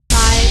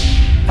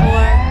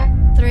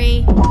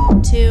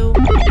2,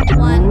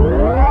 1.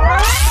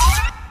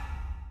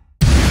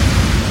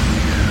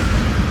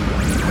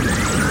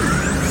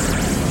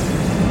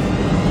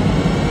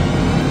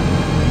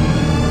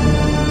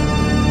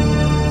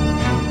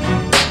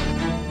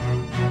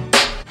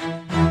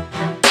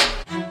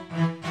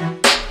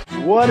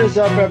 What is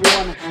up,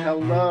 everyone?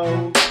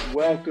 Hello.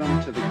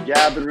 Welcome to The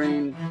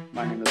Gathering.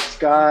 My name is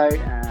Sky,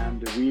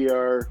 and we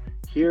are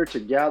here to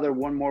gather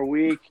one more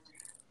week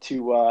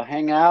to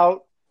hang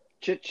out,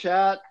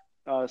 chit-chat,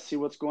 see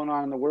what's going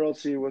on in the world,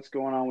 see what's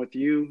going on with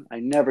you. I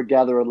never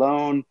gather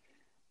alone.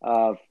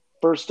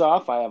 First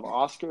off, I have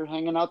Oscar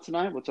hanging out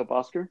tonight. What's up,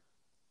 Oscar?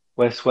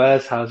 West,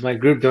 how's my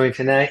group doing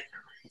tonight?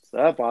 What's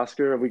up,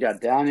 Oscar? We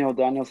got Daniel.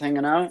 Daniel's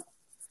hanging out.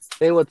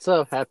 Hey, what's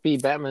up? Happy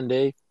Batman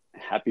Day.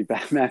 Happy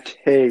Batman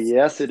Day.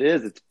 Yes, it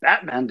is. It's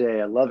Batman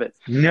Day. I love it.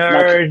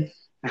 Nerd.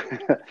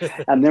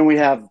 And then we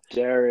have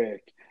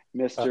Derek,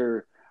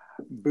 Mr.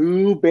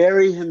 Boo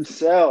Berry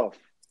himself.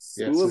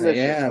 Yes, Boo I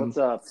am. What's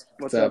up?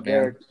 What's up,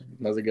 Derek?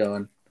 How's it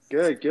going?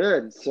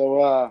 Good.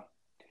 So,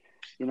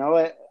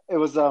 it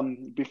was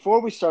before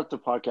we start the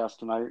podcast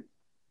tonight,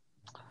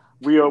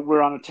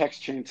 we're on a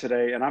text chain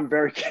today, and I'm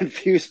very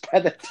confused by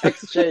the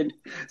text chain.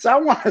 So I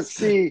want to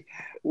see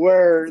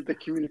where the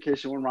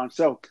communication went wrong.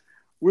 So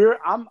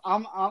I'm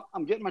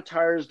getting my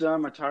tires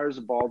done. My tires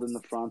are bald in the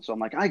front, so I'm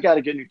like, I got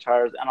to get new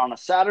tires. And on a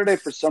Saturday,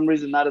 for some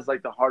reason, that is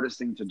like the hardest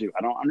thing to do.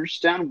 I don't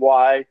understand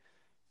why.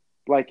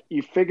 Like,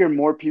 you figure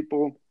more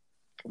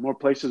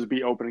places would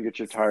be open to get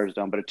your tires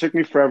done, but it took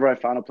me forever. I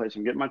found a place.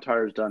 I'm getting my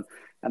tires done,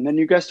 and then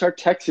you guys start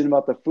texting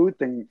about the food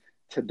thing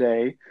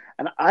today,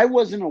 and I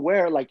wasn't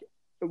aware. Like,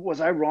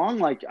 was I wrong?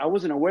 Like, I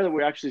wasn't aware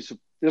that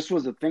this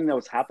was a thing that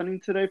was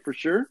happening today for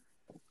sure.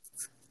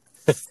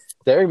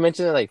 Derek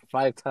mentioned it like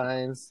 5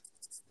 times.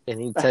 And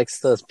he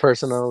texted us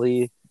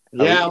personally.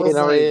 Yeah, I'm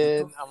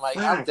like,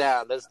 I'm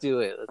down. Let's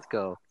do it. Let's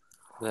go.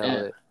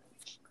 Yeah.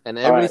 And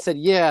everybody right. said,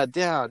 yeah,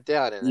 down.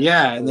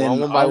 And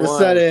then all of a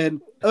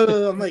sudden,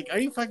 I'm like, are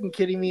you fucking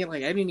kidding me?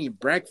 Like, I didn't eat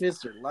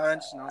breakfast or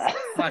lunch. And I was like,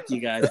 fuck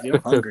you guys, dude,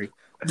 I'm hungry.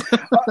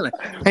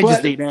 I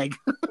just ate an egg.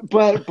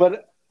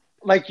 but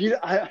like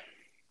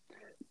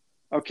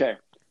okay.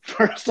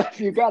 First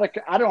off,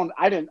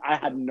 I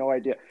had no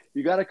idea.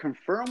 You gotta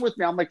confirm with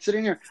me. I'm like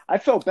sitting here. I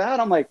felt bad.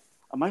 I'm like,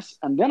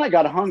 and then I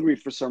got hungry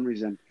for some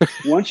reason.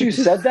 Once you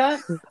said that,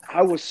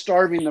 I was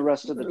starving the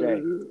rest of the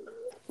day.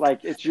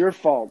 Like, it's your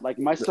fault. Like,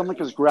 my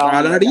stomach is growling.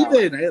 Not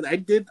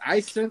even.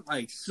 I sent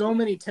like so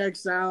many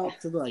texts out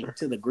to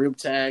the group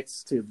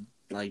text, to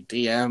like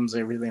DMs,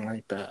 everything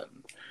like that.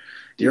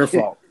 Your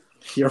fault.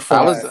 Your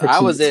fault.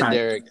 I was in,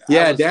 Derek.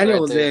 Yeah,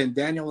 Daniel was in.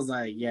 Daniel was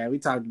like, yeah, we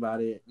talked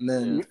about it, and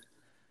then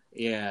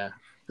yeah.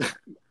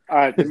 All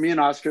right, then me and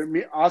Oscar.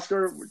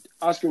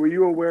 Oscar, were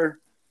you aware?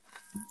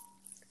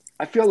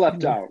 I feel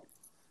left out.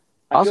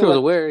 Oscar was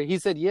aware. He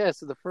said yes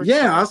to the first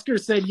time. Oscar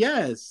said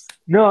yes.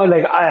 No,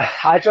 like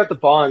I dropped the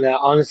ball on that.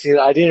 Honestly,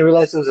 I didn't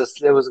realize it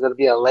was going to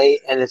be a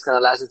late and it's going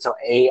to last until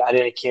 8. I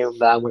didn't care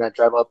that I'm going to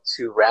drive up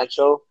to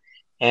Rancho,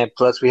 and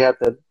plus we have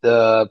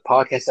the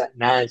podcast at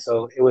 9,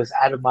 so it was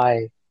out of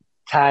my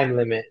time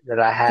limit that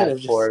I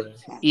had for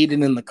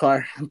eating in the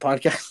car and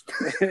podcast.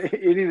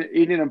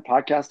 eating and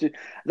podcasting.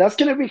 That's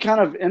going to be kind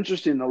of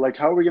interesting though. Like,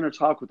 how are we going to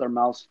talk with our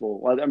mouths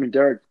full? Well, I mean,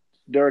 Derek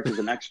is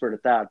an expert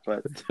at that,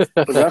 but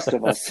the rest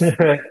of us.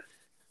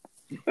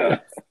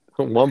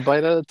 One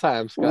bite at a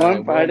time, Scott.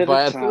 One bite at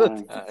a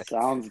time.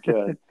 Sounds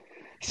good.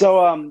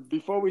 So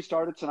before we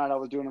started tonight, I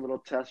was doing a little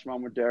test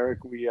run with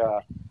Derek. We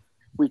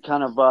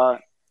kind of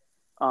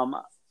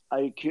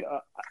I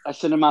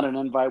sent him out an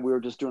invite. We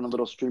were just doing a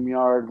little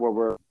StreamYard where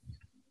we're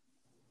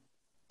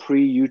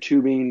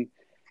pre-YouTubing,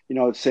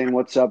 saying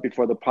what's up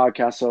before the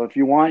podcast. So if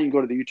you want, you can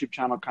go to the YouTube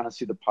channel, kind of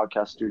see the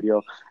podcast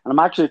studio. And I'm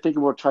actually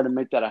thinking we'll try to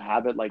make that a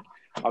habit. Like,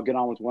 I'll get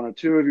on with 1 or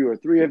 2 of you or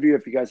 3 of you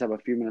if you guys have a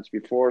few minutes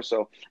before.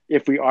 So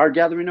if we are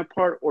gathering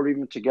apart or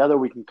even together,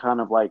 we can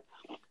kind of like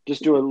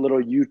just do a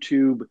little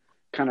YouTube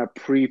kind of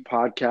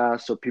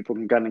pre-podcast so people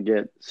can kind of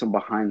get some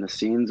behind the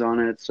scenes on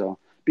it. So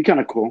it'd be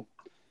kind of cool.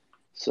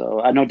 So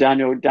I know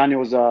Daniel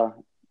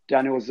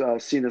was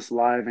seeing this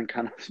live and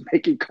kind of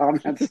making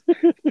comments.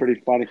 Pretty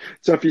funny.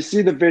 So if you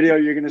see the video,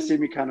 you're going to see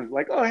me kind of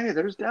like, oh, hey,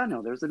 there's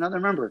Daniel. There's another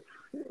member.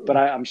 But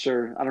I'm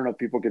sure, I don't know if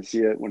people can see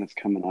it when it's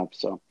coming up.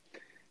 So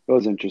it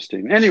was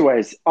interesting.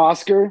 Anyways,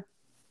 Oscar,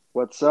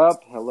 what's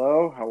up?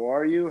 Hello. How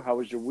are you? How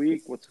was your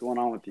week? What's going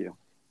on with you?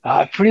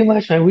 Pretty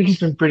much my week has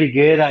been pretty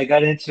good. I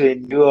got into a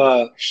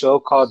new show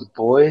called The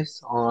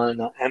Boys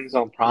on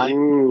Amazon Prime.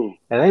 Ooh.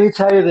 And let me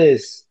tell you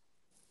this.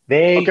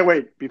 Okay,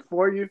 wait.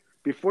 Before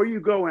you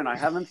go in, I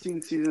haven't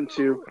seen season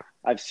 2.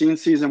 I've seen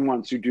season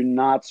 1, so do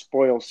not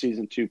spoil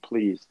season 2,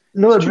 please.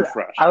 No, it's too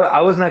fresh.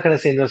 I was not going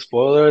to say no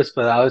spoilers,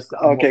 but I was...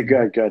 Okay,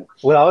 good.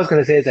 What I was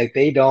going to say is, like,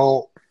 they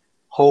don't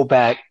hold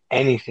back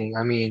anything.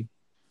 I mean...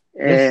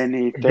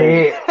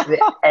 Anything.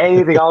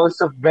 Anything. I was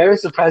very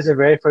surprised the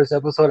very first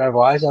episode I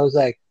watched. I was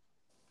like,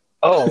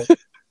 oh,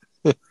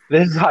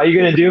 this is how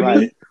you're going to do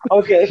me?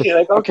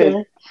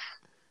 Okay.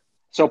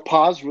 So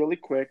pause really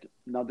quick.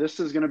 Now, this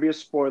is going to be a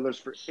spoilers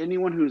for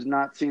anyone who's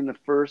not seen the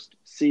first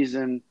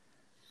season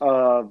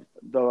of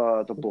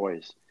the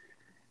boys,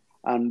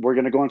 and we're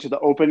gonna go into the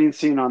opening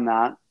scene on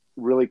that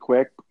really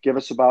quick. Give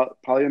us about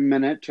probably a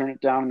minute, turn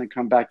it down, and then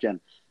come back in.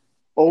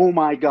 Oh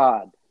my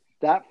God,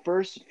 that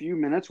first few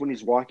minutes when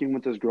he's walking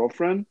with his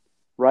girlfriend,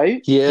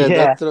 right? Yeah,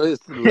 Yeah. that's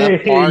his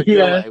left park. You're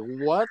Yeah. like,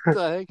 what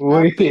the heck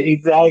happened?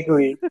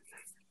 Exactly.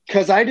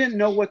 Because I didn't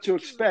know what to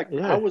expect.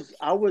 Yeah.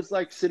 I was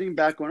like sitting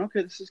back going,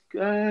 okay, this is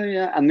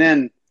yeah, and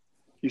then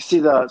you see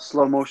the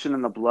slow motion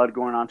and the blood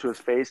going onto his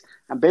face,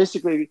 and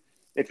basically,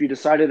 if you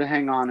decided to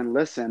hang on and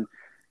listen,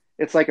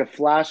 it's like a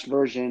flash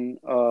version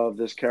of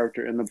this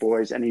character in The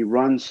Boys, and he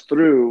runs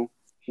through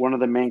one of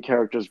the main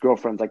character's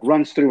girlfriends, like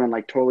runs through and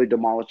like totally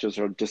demolishes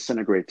or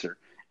disintegrates her,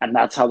 and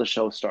that's how the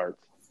show starts.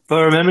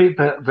 But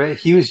remember, but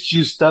he was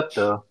juiced up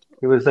though.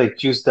 He was like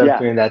juiced up Yeah,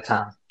 during that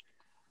time. well,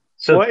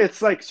 So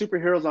it's like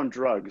superheroes on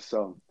drugs,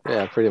 so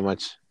Yeah, pretty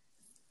much.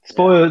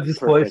 spoiler, yeah, just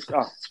perfect.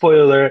 Oh,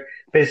 spoiler.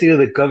 Basically,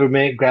 the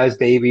government grabs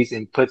babies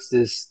and puts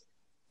this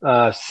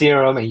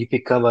serum, and you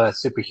become a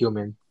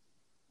superhuman.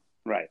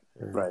 right,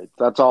 Yeah. right.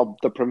 That's all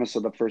the premise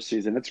of the first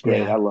season. It's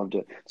great. Yeah. I loved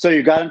it. So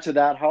you got into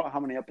that. How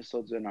many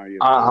episodes in are you?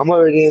 I'm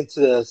already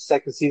into the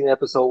second season,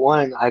 episode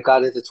 1. I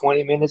got into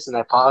 20 minutes and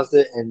I paused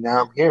it, and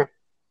now I'm here.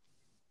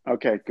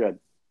 Okay, good.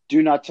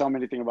 Do not tell me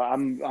anything about.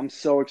 I'm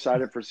so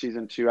excited for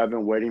season 2. I've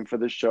been waiting for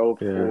this show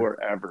Yeah.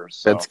 forever.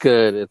 So That's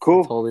good. It's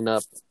cool. holding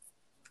up.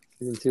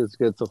 Season 2 is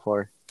good so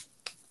far.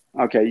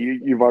 Okay,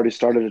 you've already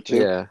started it too.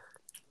 Yeah.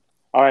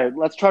 All right,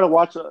 let's try to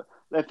watch.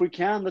 If we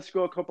can, let's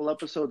go a couple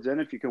episodes in.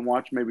 If you can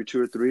watch maybe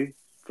 2 or 3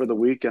 for the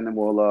week, and then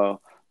we'll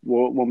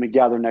when we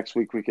gather next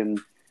week, we can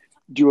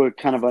do a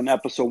kind of an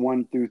episode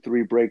 1 through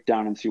 3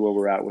 breakdown and see where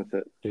we're at with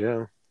it.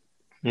 Yeah.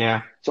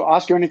 Yeah. So,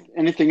 Oscar,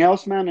 anything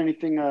else, man?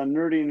 Anything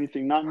nerdy?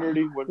 Anything not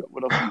nerdy? What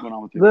else is going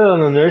on with you? Little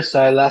on the nerd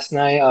side, last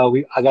night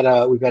we got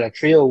a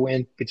trio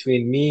win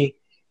between me,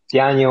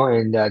 Daniel,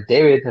 and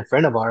David, a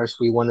friend of ours.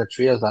 We won the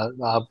trios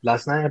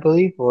last night, I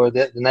believe, or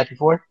the night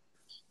before.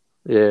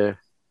 Yeah.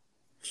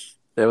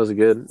 That was a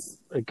good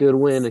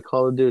win in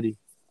Call of Duty.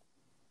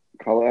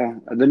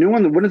 The new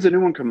one. When does the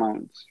new one come out?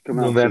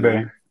 November.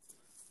 Soon, right?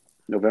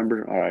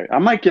 November. All right. I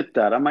might get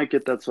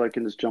that so I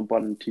can just jump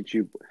on and teach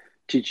you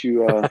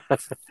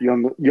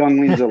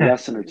younglings a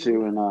lesson or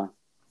two in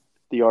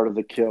the art of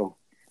the kill.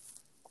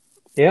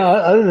 Yeah,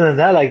 other than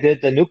that, like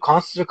the new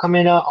consoles are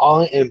coming out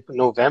all in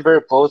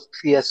November, both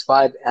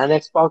PS5 and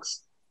Xbox,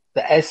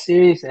 the S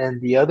series and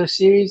the other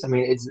series. I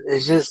mean,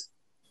 it's just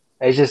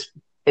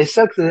it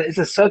sucks. It's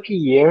a sucky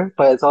year,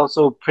 but it's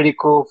also pretty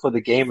cool for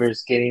the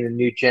gamers getting a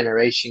new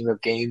generation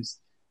of games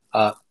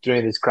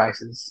during this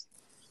crisis.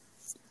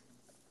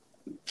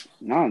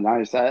 No,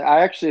 nice.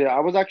 I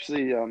was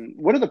actually.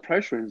 What are the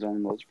price ranges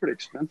on those? It's pretty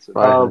expensive.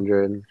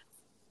 500.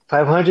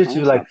 500 Oh, to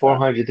it's like not bad.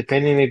 400,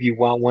 depending if you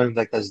want one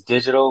like that's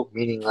digital,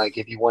 meaning like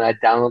if you want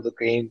to download the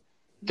game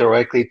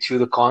directly to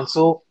the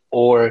console,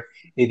 or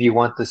if you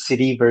want the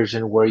CD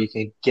version where you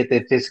can get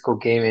the physical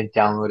game and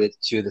download it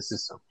to the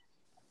system.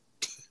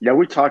 Yeah,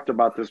 we talked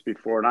about this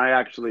before,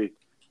 and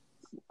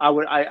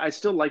I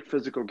still like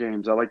physical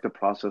games. I like the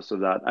process of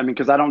that. I mean,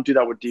 because I don't do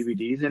that with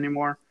DVDs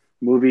anymore,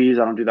 movies.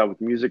 I don't do that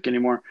with music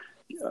anymore.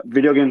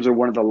 Video games are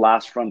one of the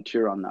last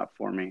frontier on that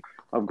for me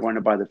of going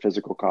to buy the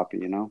physical copy.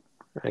 You know.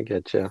 I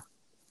get you.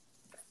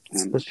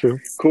 And That's true.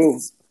 cool.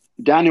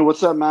 Daniel,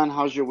 what's up, man?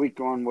 How's your week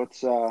going?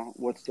 What's the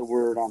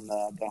word on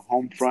the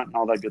home front and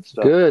all that good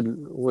stuff?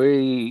 Good.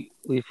 We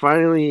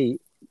finally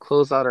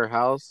closed out our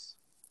house.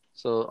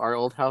 So our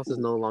old house is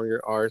no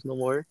longer ours no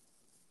more.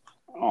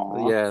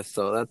 Aw. Yeah,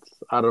 so that's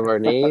out of our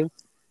name.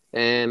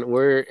 And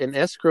we're in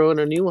escrow in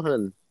a new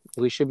one.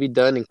 We should be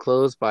done and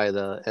closed by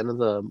the end of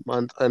the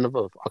month, end of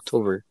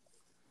October.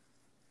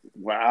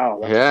 Wow,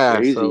 that's Yeah,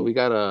 crazy. so we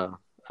got a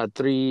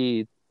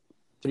three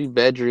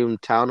bedroom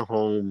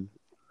townhome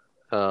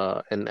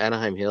in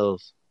Anaheim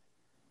Hills.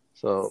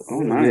 So Oh,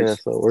 nice. yeah,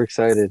 so we're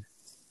excited.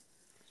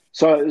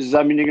 So does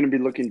that mean you're going to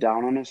be looking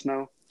down on us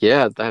now?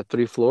 Yeah, I have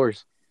 3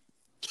 floors.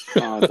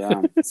 Oh,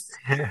 damn.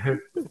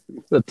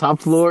 The top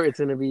floor, it's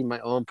gonna be my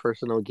own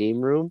personal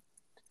game room.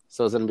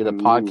 So it's gonna be the Ooh.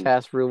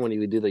 podcast room when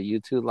you do the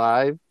YouTube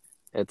live.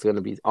 It's gonna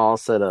be all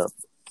set up.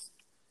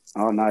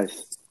 Oh,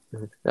 nice.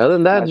 Other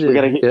than that, Nice. We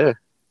gotta get- yeah.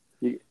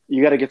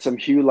 You got to get some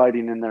hue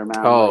lighting in there,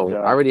 man. Oh,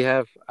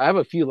 Like, I have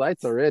a few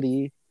lights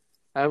already.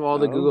 I have all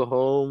the Oh. Google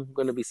Home.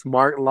 Going to be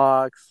smart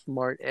locks,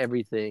 smart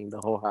everything, the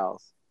whole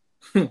house.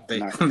 they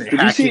Nice. they Did you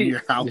hack see- in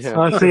your house. Yeah.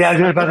 Oh, so yeah, I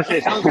was about to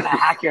say someone's gonna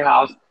hack your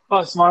house.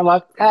 Oh, smart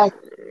lock hack.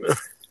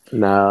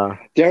 Nah.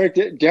 Derek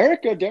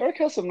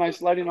has some nice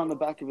lighting on the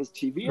back of his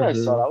TV. I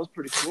saw that was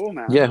pretty cool,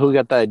 man. Yeah, who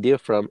got the idea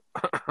from?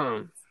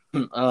 I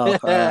don't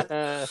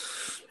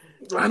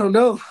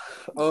know.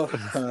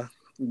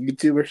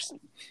 YouTubers.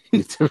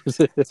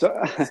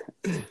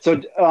 So,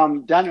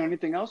 Daniel,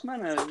 anything else,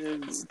 man?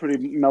 It's a pretty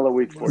mellow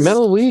week for you.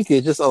 Metal Week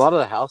is just a lot of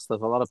the house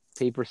stuff, a lot of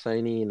paper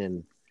signing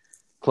and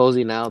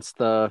closing out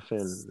stuff,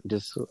 and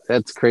just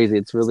that's crazy.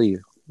 It's really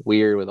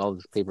weird with all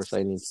this paper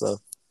signing stuff.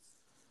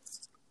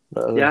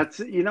 But, Yeah, it's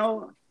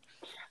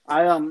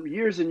I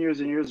years and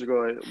years and years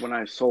ago when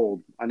I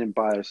sold, I didn't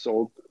buy, I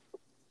sold.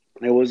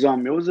 it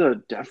was a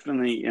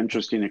definitely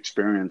interesting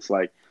experience,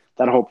 like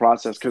that whole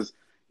process, because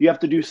you have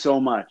to do so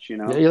much, you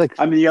Yeah, know. you're like,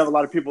 I mean, you have a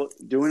lot of people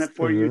doing it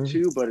for you mhm.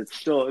 too, but it's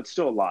still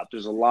a lot.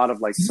 There's a lot of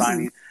like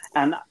signing.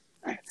 And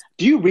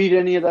do you read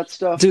any of that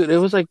stuff? Dude,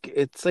 it's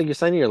like you're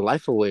signing your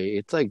life away.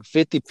 It's like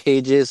 50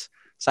 pages.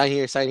 Sign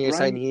here, sign here,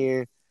 sign Right.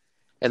 here.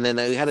 And then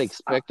I had an Uh,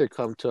 inspector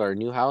come to our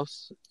new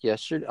house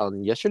yesterday. I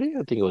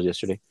think it was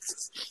yesterday.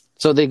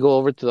 So they go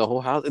over to the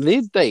whole house, and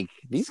they like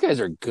these guys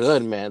are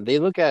good, man. They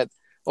look at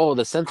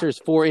the sensor is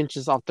 4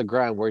 inches off the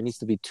ground where it needs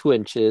to be 2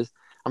 inches.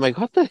 I'm like,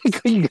 what the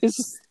heck? You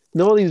guys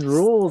know all these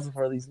rules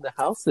for these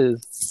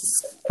houses,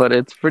 but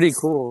it's pretty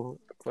cool.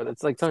 But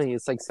it's like telling you,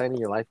 it's like signing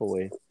your life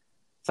away.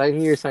 Sign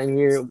here, sign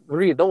here.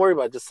 Don't worry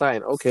about it, just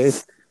sign. Okay.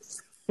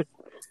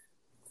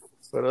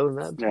 But other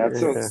than yeah,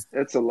 it's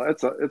a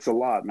that, it's a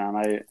lot, man.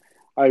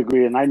 I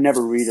agree, and I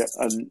never read it.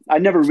 I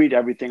never read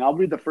everything. I'll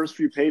read the first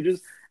few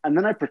pages, and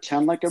then I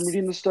pretend like I'm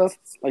reading the stuff,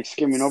 like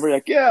skimming over.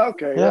 Like, yeah,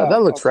 okay, yeah, yeah, that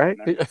I'll looks sign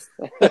right.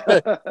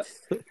 there.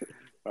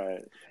 All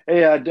right.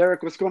 Hey,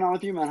 Derek, what's going on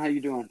with you, man? How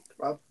you doing?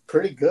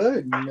 Pretty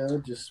good,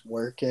 just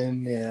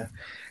working, yeah,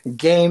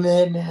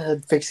 gaming,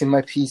 fixing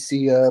my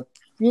PC up,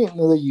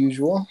 the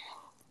usual.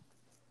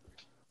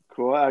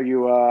 Cool. Are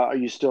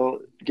you still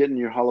getting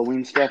your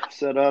Halloween stuff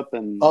set up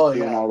and Oh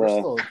doing yeah, all we're the?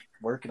 still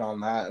working on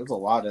that. There's a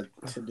lot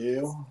to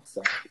do.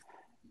 So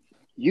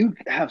You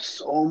have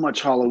so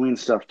much Halloween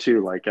stuff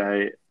too. Like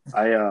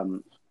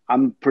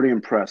I'm pretty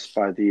impressed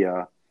by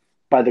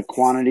the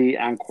quantity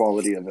and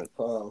quality of it.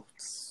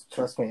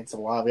 trust me, it's a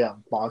lot. We have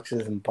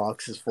boxes and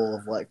boxes full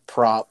of like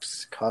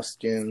props,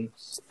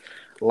 costumes,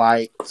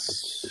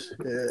 lights,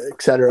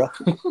 etc.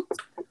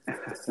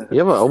 You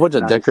have a whole bunch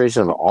of Nice.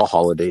 decorations of all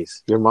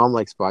holidays. Your mom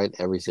likes buying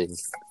everything.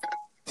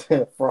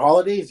 For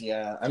holidays,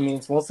 yeah. I mean,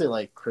 it's mostly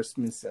like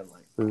Christmas and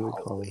like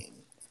Halloween.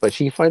 But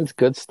she finds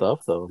good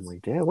stuff though. I'm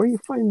like, damn, where do you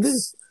find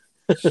this?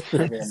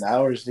 Man,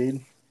 hours,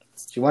 dude.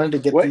 She wanted to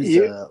get What these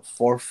you?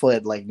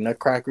 4-foot like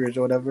nutcrackers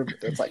or whatever, but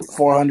that's like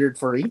 400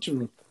 for each of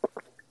them.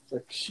 It's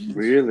like, sheesh.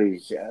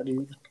 Really? Yeah,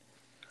 dude.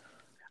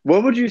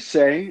 What would you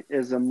say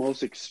is the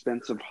most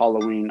expensive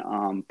Halloween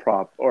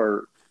prop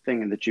or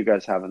thing that you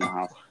guys have in the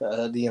house?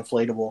 The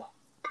inflatable.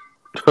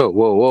 Oh,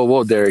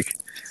 whoa, Derek.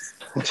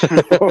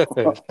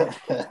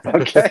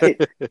 Okay.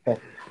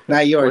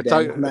 Not your, We're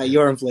Daniel. talking. Not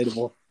your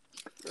inflatable.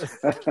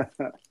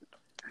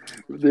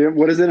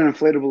 What is it an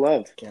inflatable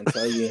of? Can't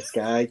tell you,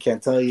 guy.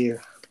 Can't tell you.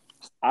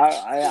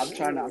 I'm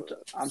trying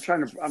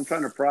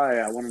to pry.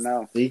 I want to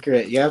know.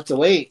 Secret. You have to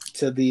wait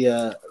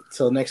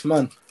till next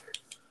month.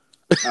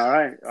 All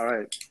right.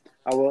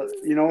 I will.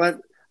 You know what?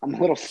 I'm a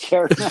little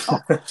scared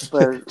now,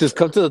 but Just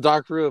come to the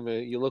dark room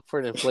and you look for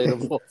an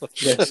inflatable.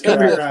 Yeah, just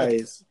cover your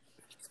eyes.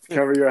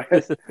 cover your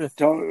eyes.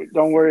 Don't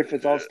worry if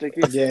it's all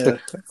sticky. Yeah.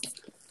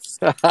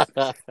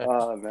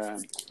 Oh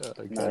man,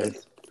 Okay.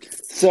 nice.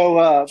 So,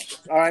 all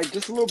right,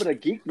 just a little bit of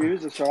geek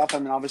news to start off. I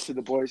mean, obviously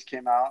the boys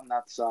came out, and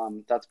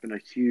that's been a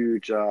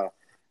huge.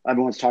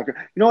 Everyone's talking.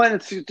 You know what?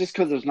 It's just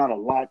because there's not a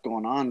lot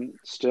going on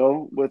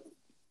still with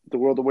the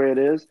world the way it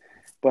is.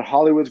 But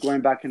Hollywood's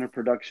going back into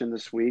production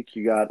this week.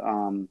 You got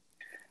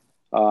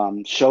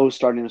shows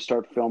starting to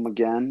start film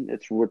again.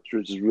 Which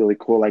is really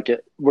cool. Like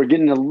we're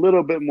getting a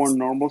little bit more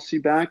normalcy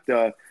back.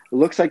 It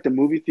looks like the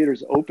movie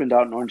theaters opened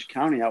out in Orange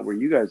County, out where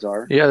you guys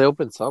are. Yeah, they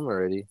opened some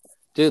already.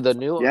 Dude, the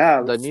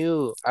Yeah.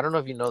 new. I don't know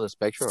if you know the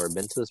Spectrum or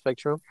been to the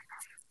Spectrum,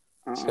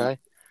 Sky.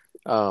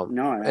 No,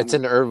 I It's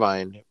haven't. in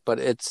Irvine, but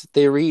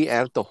they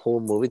reamped the whole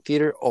movie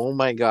theater. Oh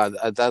my god,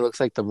 that looks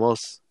like the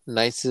most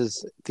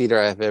nicest theater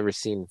I've ever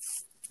seen,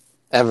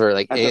 ever.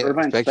 Like At the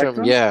Irvine Spectrum,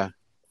 Spectrum? yeah.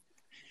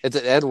 It's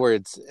at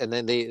Edwards, and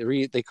then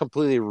they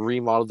completely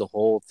remodeled the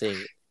whole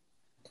thing,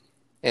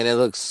 and it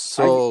looks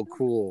so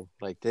cool.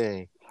 Like,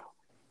 dang.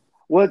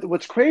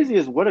 What's crazy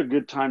is what a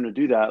good time to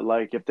do that.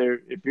 Like if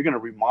you're gonna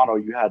remodel,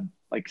 you had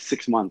like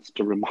 6 months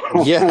to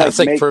remodel. Yeah, Like it's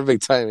like make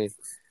perfect timing.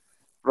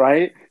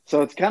 right.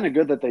 So it's kind of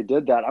good that they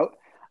did that.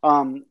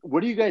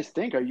 What do you guys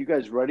think? Are you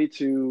guys ready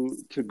to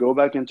go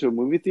back into a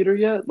movie theater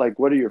yet? Like,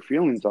 what are your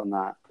feelings on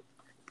that?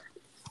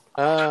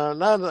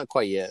 Not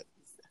quite yet.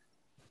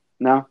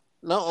 No.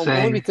 No, only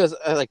Same. because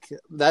like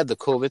that the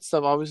COVID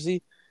stuff,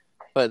 obviously.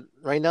 But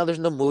right now, there's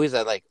no movies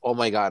that like, oh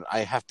my god, I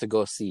have to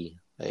go see.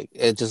 Like,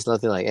 it's just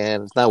nothing like,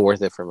 and it's not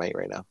worth it for me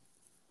right now.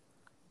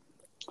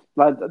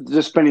 Like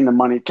just spending the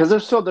money because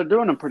they're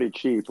doing them pretty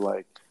cheap.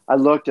 Like I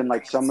looked and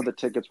like some of the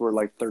tickets were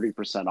like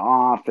 30%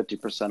 off,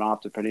 50%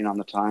 off depending on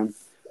the time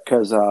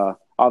because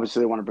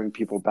obviously they want to bring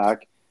people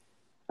back.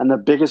 And the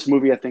biggest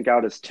movie I think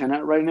out is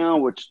Tenet right now,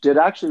 which did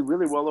actually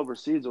really well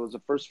overseas. It was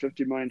the first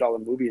 $50 million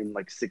movie in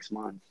like 6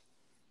 months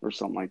or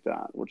something like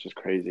that, which is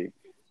crazy.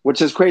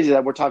 Which is crazy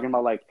that we're talking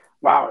about like,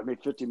 wow, it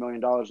made $50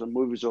 million when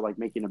movies are like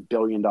making $1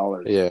 billion.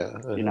 Yeah,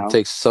 You know,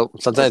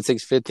 sometimes it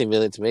takes 15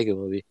 minutes to make a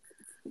movie.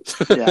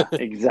 yeah,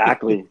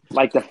 exactly.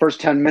 Like the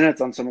first 10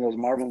 minutes on some of those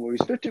Marvel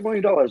movies, $50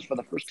 million for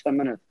the first 10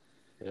 minutes.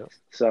 Yeah.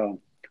 So,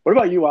 what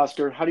about you,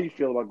 Oscar? How do you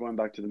feel about going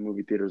back to the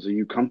movie theaters? Are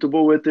you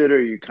comfortable with it, or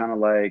are you kind of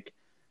like,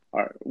 All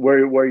right,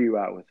 where are you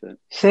at with it?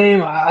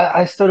 Same.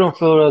 I still don't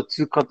feel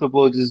too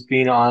comfortable just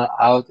being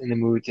out in the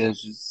movie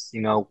theaters, just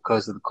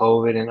because of the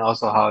COVID and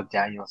also how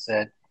Daniel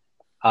said.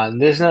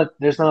 There's not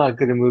a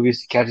good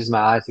movies to catches my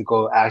eye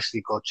to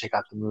actually go check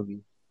out the movie.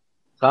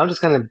 So I'm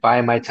just gonna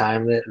buy my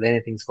time,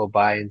 letting things go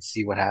by and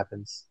see what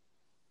happens.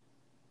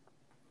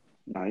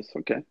 Nice.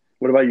 Okay.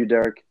 What about you,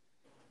 Derek?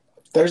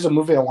 If there's a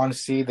movie I want to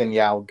see, then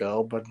yeah, I'll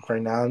go. But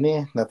right now,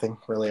 nothing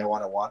really I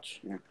want to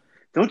watch. Yeah.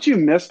 Don't you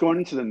miss going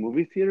into the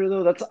movie theater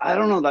though? I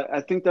don't know.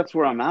 I think that's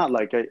where I'm at.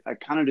 Like I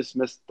kind of just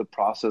miss the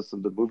process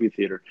of the movie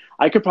theater.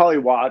 I could probably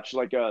watch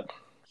a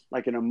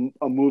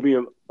movie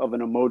of an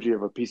emoji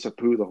of a piece of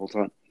poo the whole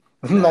time.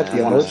 Isn't that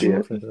the I want to see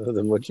emoji it. movie?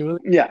 The Mochi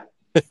movie? Yeah.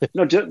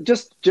 No, just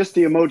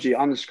the emoji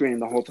on the screen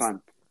the whole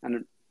time,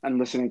 and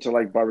listening to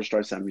like Barbra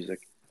Streisand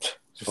music.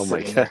 Just Oh my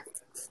sitting god.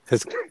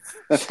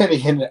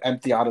 sitting in an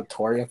empty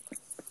auditorium.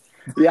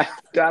 Yeah,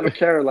 I don't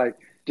care. Like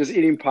just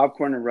eating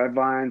popcorn and red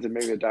vines and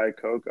maybe a Diet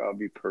Coke, that'll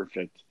be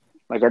perfect.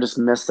 Like I just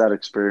missed that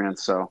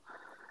experience. So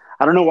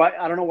I don't know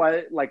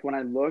why. Like when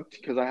I looked,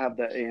 because I have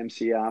the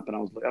AMC app,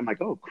 and I'm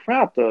like, oh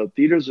crap, the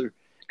theaters are,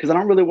 because I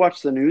don't really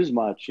watch the news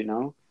much,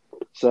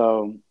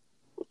 So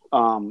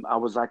I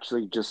was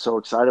actually just so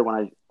excited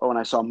when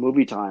I saw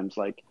movie times.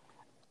 Like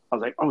I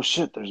was like, oh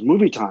shit, there's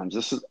movie times.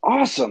 This is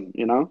awesome.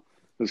 It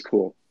was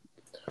cool.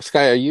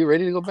 Sky, are you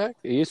ready to go back?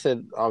 You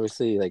said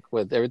obviously, like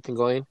with everything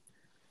going,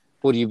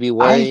 would you be I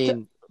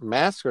wearing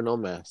mask or no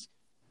mask?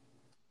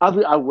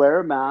 I wear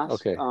a mask.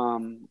 Okay.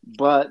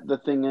 But the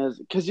thing is,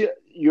 because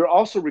you're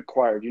also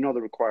required. You know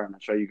the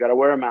requirements, right? You got to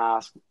wear a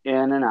mask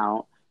in and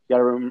out. You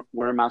got to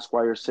wear a mask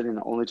while you're sitting.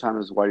 The only time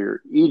is while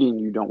you're eating.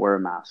 You don't wear a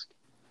mask.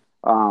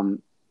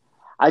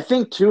 I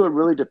think too, it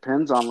really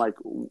depends on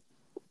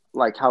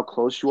like how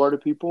close you are to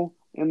people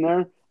in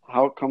there,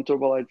 how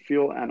comfortable I'd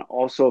feel, and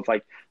also if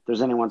like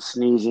there's anyone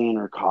sneezing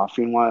or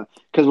coughing,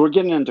 because we're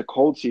getting into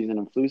cold season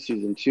and flu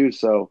season too.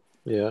 So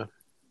Yeah.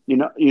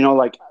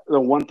 like the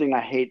one thing I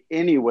hate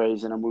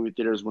anyways in a movie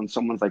theater is when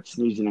someone's like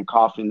sneezing and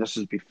coughing. This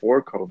is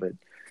before COVID,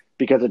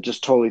 because it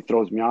just totally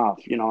throws me off.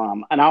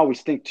 And I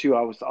always think too.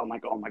 I'm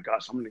like, oh my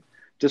gosh,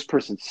 this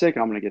person's sick.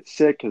 I'm gonna get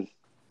sick, because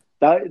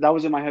that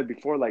was in my head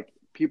before. Like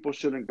people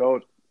shouldn't go.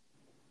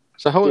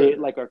 So how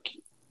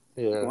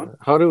Go on.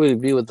 how do we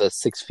be with the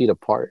 6 feet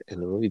apart in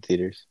the movie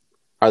theaters?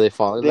 Are they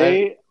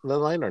following the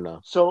line or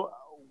no? So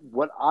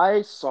what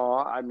I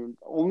saw, the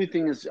only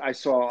thing is I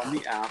saw on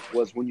the app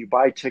was when you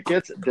buy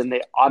tickets, then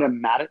they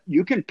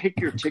you can pick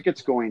your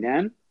tickets going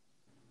in,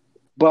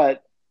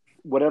 but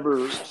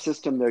whatever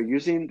system they're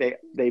using,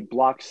 they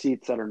block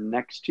seats that are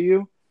next to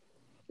you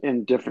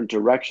in different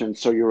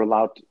directions. So you're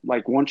allowed to,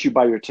 like once you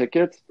buy your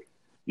tickets,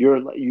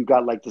 you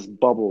got like this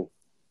bubble,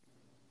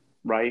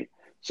 right?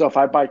 So if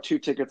I buy 2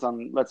 tickets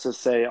on, let's just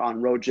say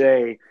on row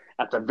J,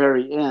 at the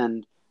very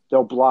end,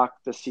 they'll block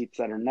the seats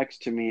that are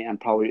next to me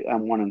and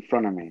one in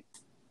front of me.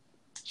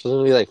 So there's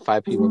gonna be like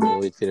 5 people in the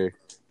movie theater.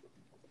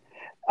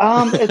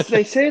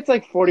 They say it's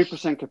like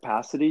 40%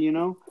 capacity,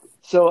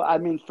 So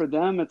for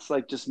them, it's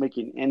like just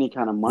making any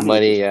kind of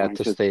money.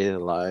 To stay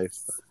alive.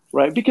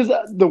 Right, because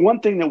the one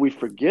thing that we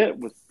forget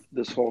with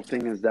this whole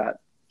thing is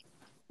that,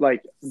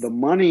 like the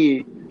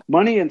money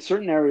in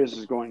certain areas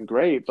is going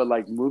great, but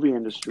like movie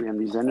industry and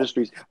these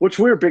industries, which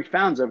we're big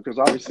fans of, because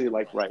obviously,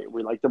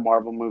 we like the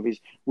Marvel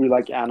movies, we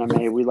like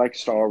anime, we like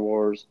Star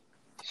Wars.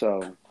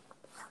 So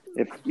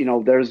if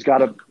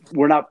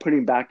we're not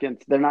putting back in.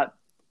 They're not.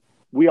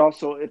 We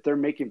also, if they're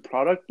making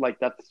product, like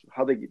that's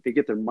how they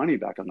get their money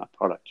back on that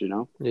product.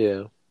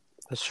 Yeah,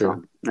 that's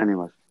true. So,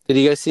 anyways, did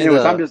you guys see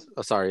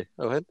Oh, sorry.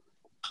 Go ahead.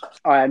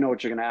 I know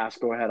what you're going to ask.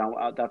 Go ahead.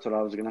 That's what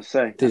I was going to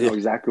say. I know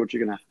exactly what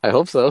you're going to. I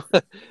hope so.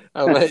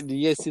 Did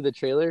you guys see the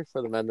trailer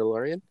for The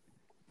Mandalorian?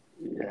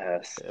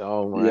 Yes.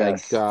 Oh my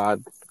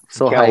god!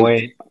 So Can't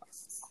wait.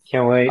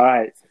 Can't wait. All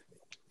right.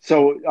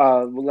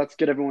 So let's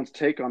get everyone's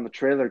take on the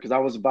trailer,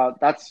 because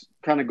that's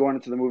kind of going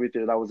into the movie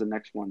theater. That was the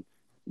next one.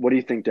 What do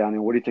you think,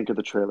 Daniel? What do you think of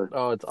the trailer?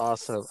 Oh, it's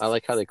awesome. I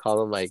like how they call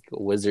them like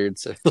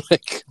wizards or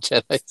like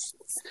Jedi's.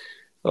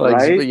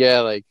 Right? Yeah,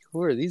 like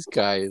who are these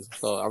guys?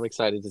 So I'm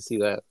excited to see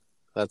that.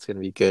 That's gonna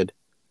be good.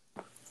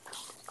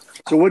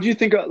 So what do you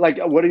think?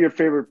 What are your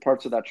favorite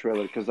parts of that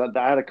trailer? Because I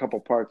had a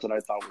couple parts that I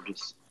thought were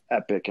just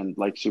epic and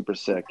like super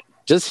sick.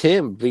 Just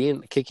him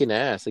kicking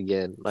ass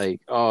again.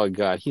 Like, oh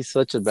god, he's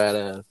such a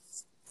badass.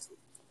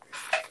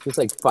 He's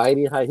like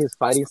his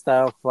fighting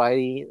style,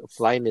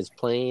 flying his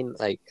plane.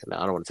 Like,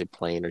 I don't want to say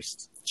plane or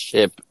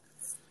ship,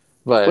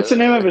 but what's the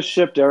name of his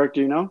ship, Derek? Do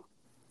you know?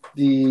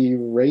 The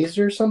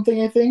Razor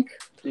something, I think.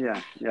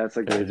 Yeah, it's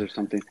like Razor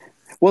something.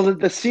 Well,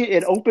 the scene,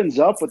 it opens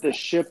up with this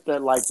ship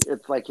that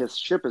it's like his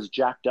ship is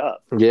jacked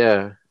up.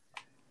 Yeah.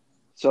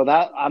 So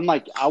that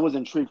I was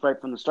intrigued right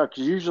from the start,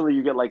 because usually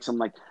you get like some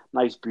like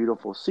nice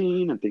beautiful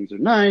scene and things are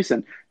nice,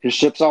 and his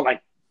ship's all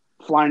like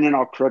flying in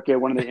all crooked.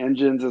 One of the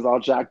engines is all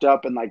jacked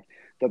up, and like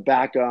the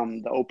back,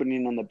 the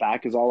opening on the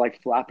back is all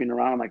like flapping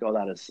around. I'm like, oh,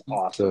 that is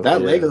awesome.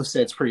 That Lego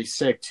set's pretty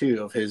sick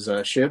too of his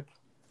ship.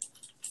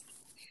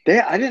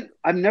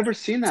 I've never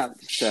seen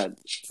that set.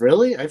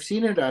 Really? I've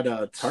seen it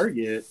at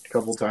Target a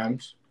couple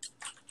times.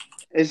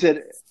 Is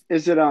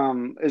it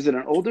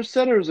an older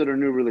set or is it a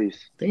new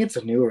release? I think it's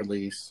a new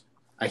release.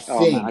 I Oh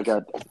man,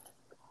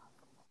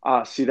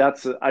 think. see, I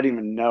didn't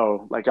even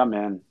know. Like, I'm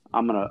in.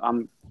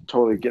 I'm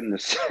totally getting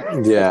this.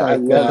 It's I Yeah.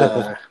 like,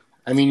 love it.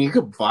 I mean, you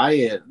could buy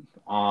it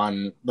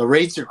on the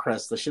Razor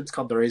Crest. The shit's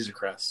called the Razor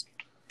Crest.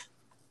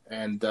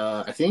 And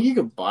I think you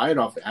could buy it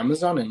off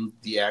Amazon and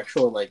the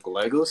actual like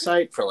Lego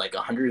site for like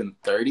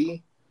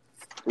 130.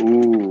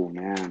 Ooh,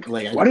 man.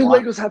 Like I Why do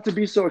bought. Legos have to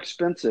be so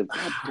expensive?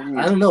 God I dang.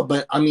 don't know,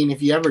 but I mean,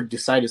 if you ever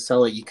decide to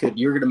sell it,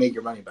 you're gonna make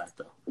your money back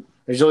though.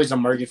 There's always a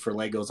market for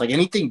Legos. Like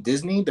anything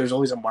Disney, there's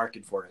always a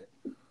market for it.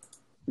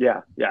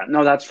 Yeah, yeah.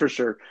 No, that's for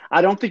sure.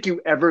 I don't think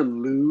you ever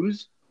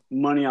lose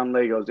money on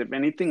Legos. If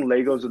anything,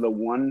 Legos are the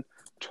one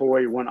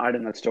toy, one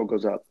item that still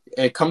goes up.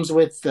 It comes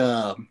with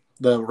the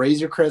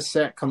Razor Crest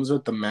set. Comes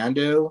with the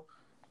Mando,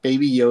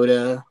 Baby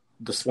Yoda,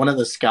 one of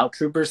the Scout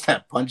Troopers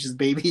that punches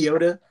Baby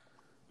Yoda,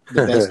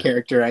 the best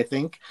character I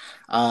think.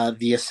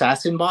 The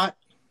Assassin Bot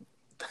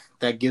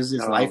that gives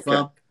his Oh, life okay.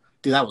 up.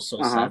 Dude, that was so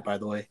Uh-huh. sad, by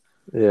the way.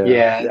 Yeah.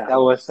 Yeah. That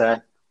was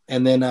sad.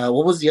 And then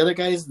what was the other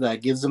guy's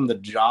that gives him the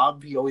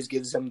job? He always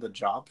gives him the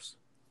jobs.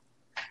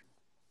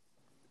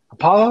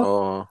 Apollo?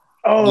 Oh.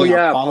 Oh Yeah,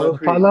 yeah, Apollo.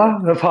 Creed,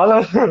 yeah.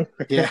 Apollo?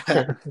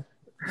 Yeah.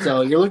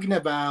 So you're looking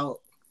at about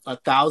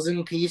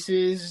 1,000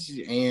 pieces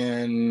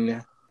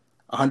and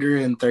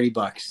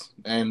 $130,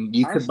 and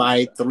you could That's buy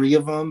not bad. 3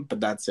 of them, but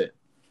that's it.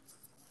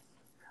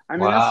 I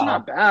mean, that's Wow.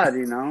 not bad,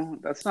 you know.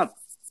 That's not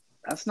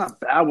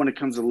bad when it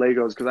comes to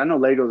Legos because I know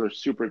Legos are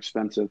super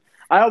expensive.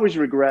 I always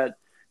regret.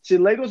 See,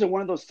 Legos are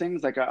one of those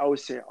things. Like I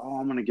always say, "Oh,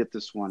 I'm gonna get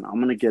this one. I'm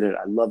gonna get it.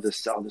 I love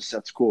this. Oh, this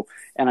set's cool."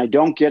 And I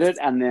don't get it,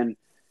 and then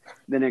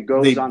it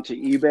goes They onto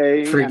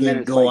eBay, and then freaking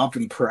it's go like, up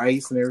in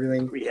price and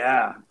everything.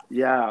 yeah,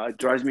 yeah, it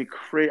drives me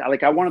crazy.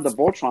 Like I wanted the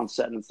Voltron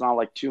set, and it's not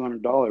like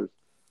 $200.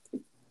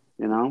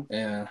 You know,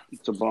 Yeah.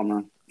 it's a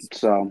bummer.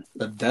 So,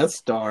 The Death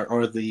Star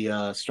or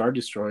the Star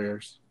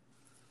Destroyers.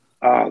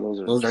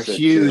 oh, Those are sick,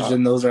 huge, too.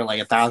 and those are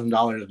like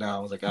 $1,000 now. I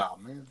was like, oh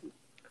man.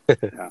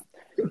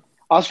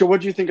 Oscar,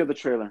 what do you think of the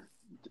trailer?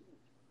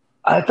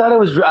 I thought it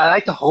was. I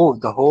like the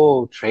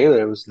whole trailer.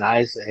 It was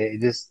nice.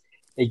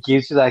 It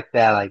gives you like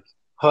that like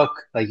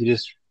hook, like you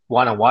just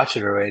want to watch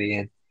it already.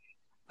 And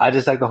I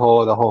just like the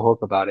whole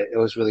hook about it. It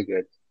was really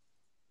good.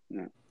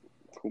 Yeah,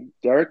 cool.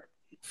 Derek?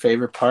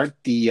 Favorite part,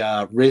 the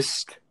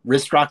wrist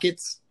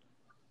rockets.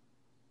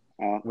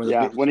 Where the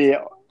Yeah, when he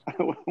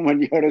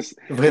when Yoda's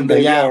when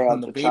baby,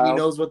 when the the baby child,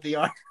 knows what they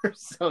are,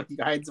 so he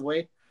hides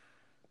away.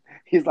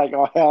 he's like,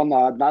 "Oh hell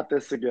no, not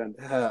this again."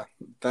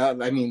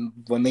 I mean,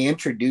 when they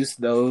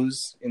introduced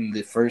those in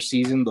the first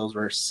season, those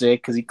were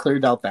sick because he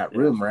cleared out that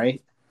room,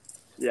 right?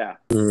 Yeah,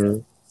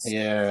 Mhm.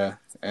 Yeah,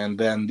 and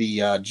then the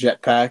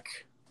jetpack.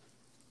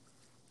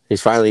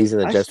 He's finally using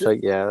the I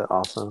jetpack. Yeah,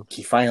 awesome.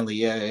 He finally,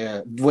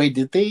 yeah. Wait,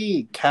 did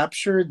they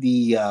capture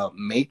the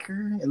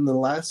maker in the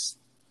last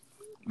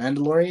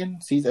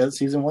Mandalorian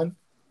season 1?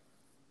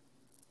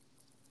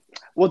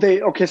 Well,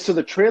 so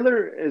the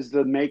trailer is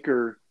the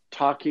maker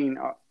talking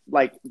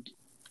like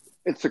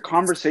it's the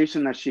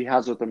conversation that she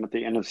has with him at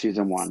the end of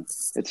season 1.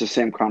 It's the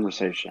same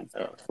conversation,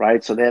 Oh.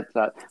 right? So that's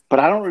that. But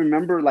I don't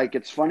remember. Like,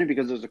 it's funny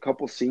because there's a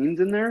couple scenes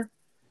in there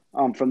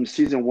from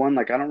season 1.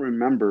 Like, I don't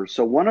remember.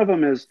 So one of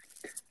them is,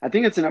 I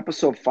think it's in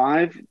episode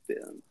 5.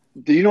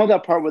 Do you know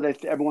that part where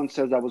everyone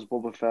says that was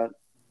Boba Fett?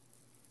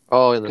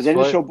 Oh, in the Because they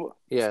didn't foot. show.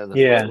 Yeah, in the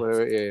Yeah. foot.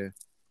 Whatever. Yeah.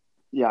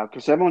 Yeah,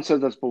 because everyone says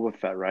that's Boba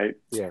Fett, right?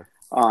 Yeah.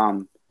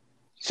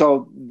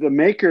 So the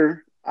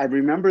maker, I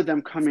remember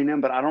them coming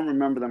in, but I don't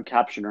remember them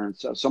capturing her. And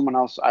so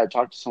I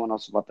talked to someone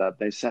else about that.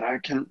 They said, I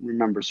can't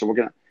remember. So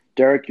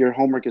Derek, your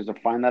homework is to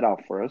find that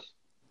out for us.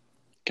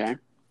 Okay.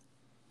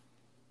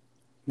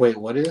 Wait,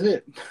 what is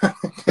it?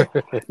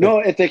 No,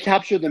 if they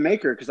captured the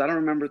maker, because I don't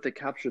remember if they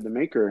captured the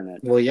maker in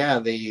it. Well, yeah,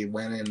 they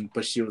went in,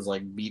 but she was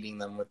like beating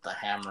them with the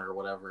hammer or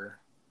whatever.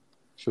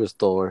 She was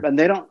Thor. And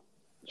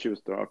she was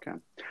Thor, okay.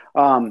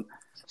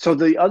 So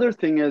the other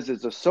thing is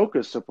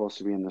Ahsoka's supposed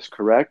to be in this,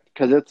 correct?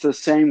 Because it's the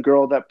same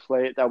girl that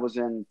was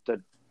in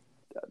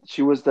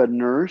she was the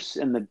nurse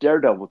in the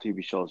Daredevil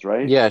TV shows,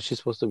 right? Yeah, she's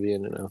supposed to be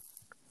in it now.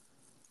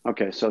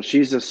 Okay, so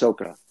she's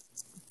Ahsoka.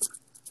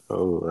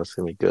 Oh, that's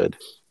gonna be good.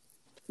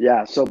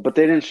 Yeah, but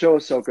they didn't show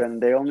Ahsoka, and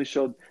they only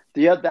showed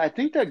I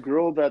think that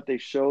girl that they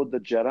showed the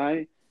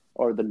Jedi,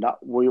 or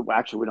we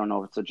don't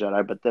know if it's a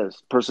Jedi, but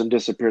this person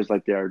disappears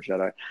like they are a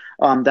Jedi.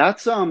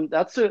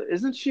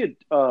 Isn't she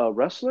a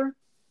wrestler?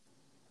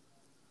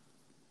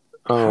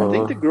 Oh, I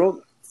think the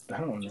girl. I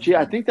don't know.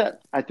 I think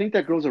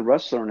that girl's a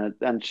wrestler in it,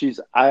 and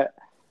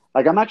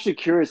I'm actually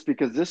curious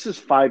because this is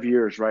 5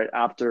 years right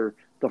after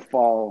the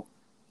fall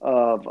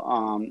of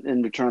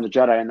in Return of the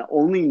Jedi, and the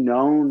only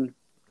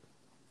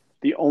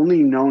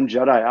known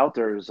Jedi out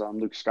there is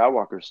Luke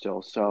Skywalker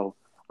still. So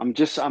if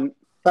he's out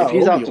to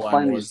Obi-Wan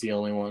find was the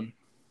only one.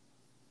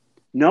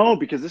 No,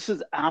 because this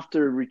is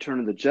after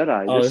Return of the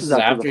Jedi. Oh, this is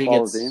after the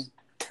fall of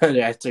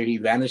the after he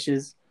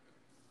vanishes.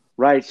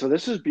 Right. So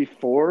this is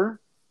before.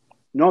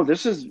 No,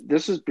 this is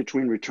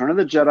between Return of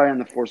the Jedi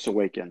and The Force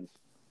Awakens.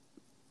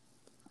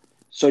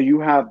 So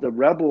you have the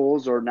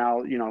rebels, or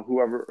now who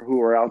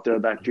are out there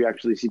that you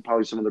actually see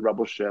probably some of the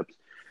rebel ships.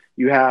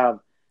 You have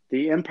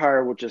the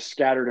Empire, which is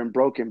scattered and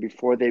broken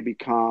before they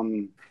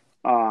become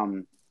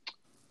um,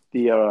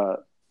 the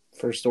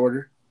First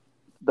Order.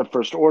 the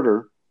First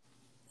Order.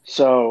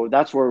 So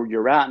that's where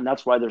you're at, and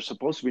that's why there's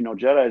supposed to be no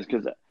Jedi's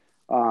because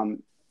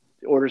um,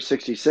 Order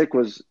 66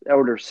 was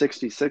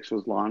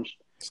launched,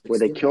 where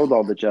they killed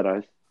all the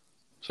Jedi's.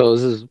 So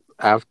this is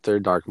after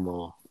Dark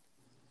Maul.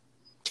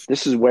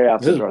 This is way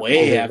after This is Darth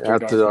way Maul.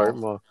 after Darth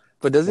Maul.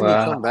 But doesn't he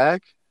come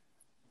back?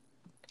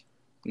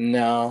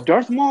 No.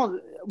 Darth Maul.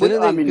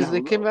 Because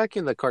they came back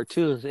in the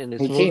cartoons, and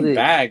it's He came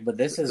back, but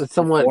this is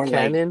somewhat before,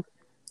 canon.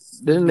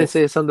 Didn't they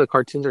say some of the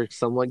cartoons are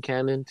somewhat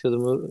canon to the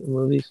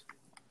movies?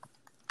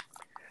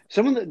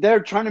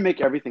 They're trying to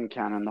make everything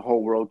canon, the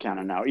whole world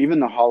canon now. Even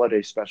the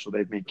holiday special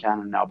they've made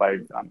canon now by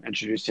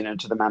introducing it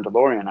to the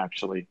Mandalorian,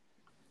 actually.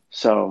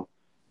 So,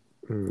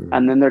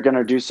 and then they're going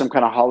to do some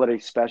kind of holiday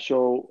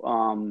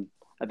special.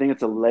 I think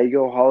it's a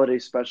Lego holiday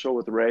special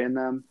with Rey in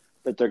them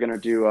that they're going to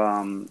do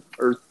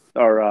Earth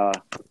or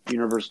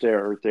Universe Day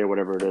or Earth Day,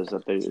 whatever it is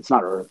that it's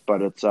not Earth,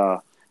 but it's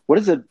what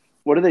is it?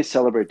 What do they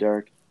celebrate,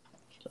 Derek?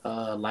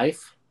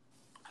 Life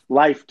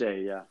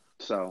Day, yeah.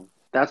 So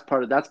that's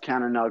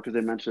canon now because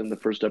they mentioned in the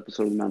first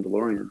episode of The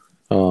Mandalorian.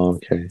 Oh,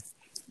 okay,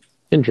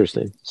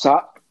 interesting.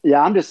 So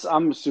yeah,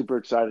 I'm super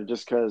excited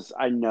just because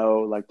I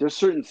know like there's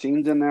certain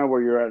scenes in there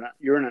where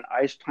you're in an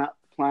ice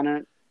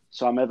planet.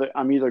 So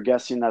I'm either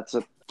guessing that's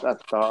the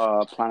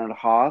planet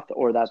Hoth,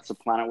 or that's the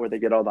planet where they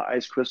get all the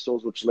ice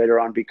crystals, which later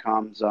on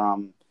becomes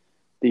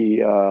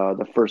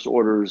the First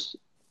Order's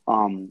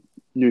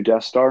new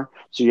Death Star.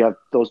 So you have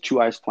those two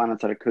ice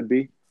planets that it could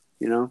be,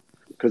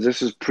 because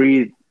this is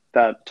pre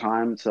that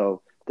time.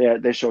 So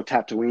they show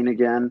Tatooine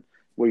again,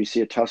 where you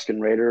see a Tusken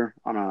Raider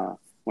on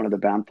one of the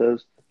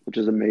banthas, which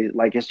is amazing.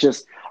 Like it's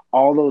just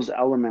all those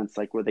elements,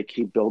 like where they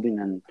keep building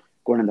and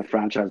going in the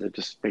franchise. It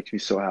just makes me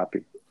so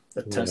happy.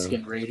 The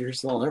Tusken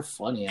Raiders, they're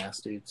funny ass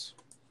dudes.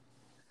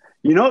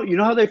 You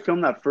know how they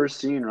filmed that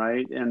first scene,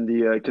 right? And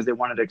because they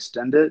wanted to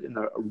extend it in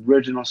the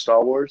original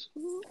Star Wars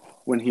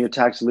when he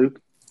attacks Luke.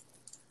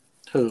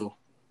 Who?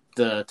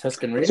 The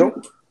Tusken Raider?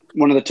 So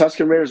one of the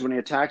Tusken Raiders, when he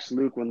attacks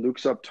Luke, when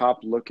Luke's up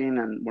top looking,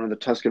 and one of the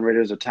Tusken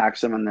Raiders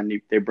attacks him, and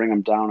then they bring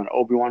him down, and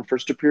Obi-Wan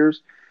first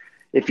appears.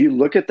 If you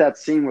look at that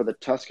scene where the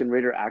Tusken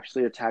Raider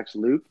actually attacks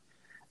Luke,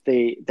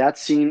 that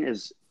scene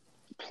is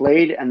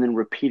played and then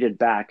repeated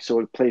back.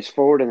 So it plays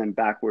forward and then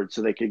backwards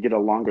so they could get a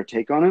longer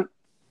take on it.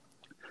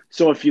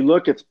 So if you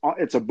look, it's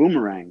a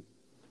boomerang.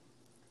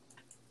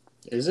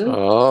 Is it?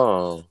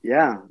 Oh.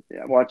 Yeah.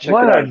 Well, check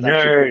what it out. A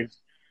nerd.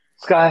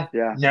 Sky.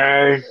 Yeah.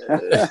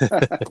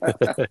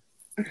 Nerd.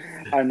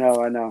 I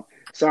know.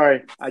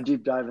 Sorry, I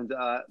deep dive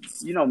into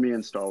me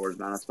and Star Wars,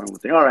 man. That's my one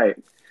thing. All right.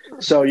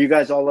 So you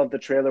guys all love the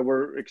trailer.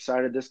 We're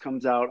excited. This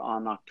comes out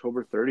on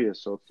October 30th,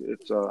 so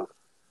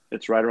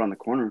it's right around the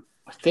corner.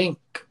 I think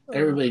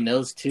everybody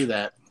knows too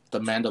that the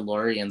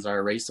Mandalorians are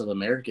a race of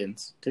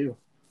Americans too,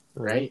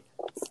 right?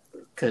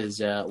 Because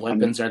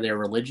weapons are their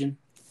religion.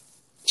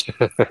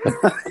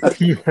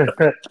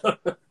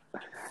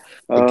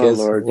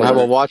 Lord, we'll have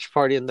a watch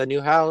party in the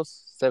new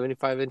house,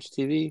 75-inch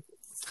TV.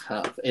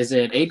 Is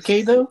it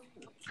 8K though?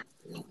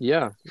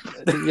 Yeah.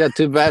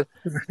 Too bad.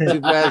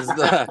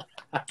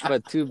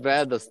 But too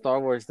bad the Star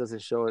Wars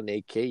doesn't show an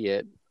 8K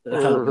yet.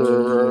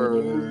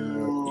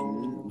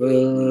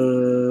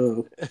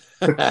 Boo.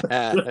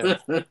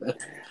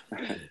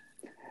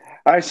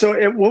 All right,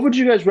 so what would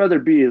you guys rather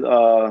be?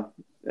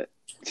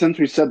 Since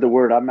we said the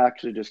word, I'm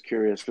actually just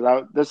curious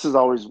because this is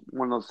always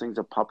one of those things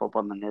that pop up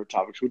on the nerd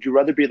topics. Would you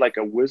rather be like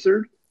a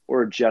wizard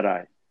or a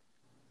Jedi?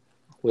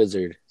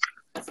 Wizard.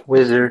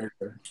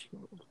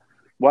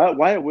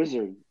 Why a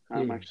wizard?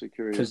 I'm actually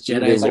curious. Because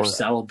Jedis are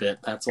celibate.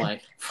 That's why.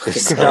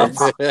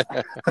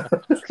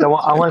 So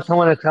I want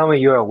someone to tell me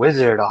you're a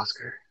wizard,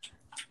 Oscar.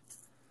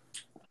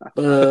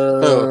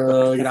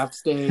 Get off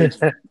stage.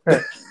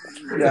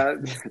 Yeah,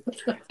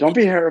 don't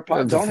be Harry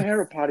Potter. Don't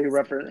Harry Potter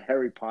reference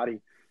Harry Potter.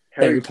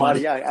 Harry Potter.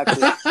 Yeah,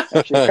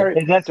 actually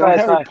Harry. That's don't why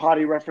Harry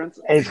Potter reference.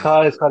 It's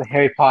called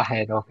Harry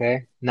Pothead,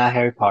 okay? Not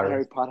Harry Potter.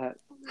 Harry Potter.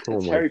 It's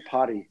Oh Harry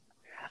Potter.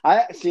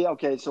 I see.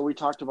 Okay, so we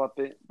talked about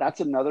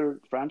that's another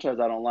franchise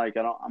I don't like.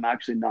 I'm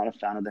actually not a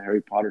fan of the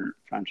Harry Potter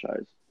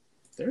franchise.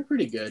 They're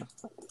pretty good.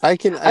 I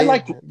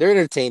like. They're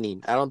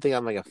entertaining. I don't think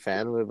I'm like a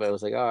fan of it, but I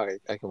was like, oh,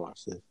 I can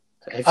watch this.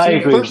 I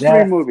agree. First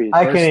three movies.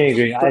 I can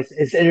agree.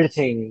 It's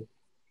entertaining.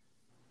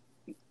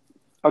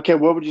 Okay,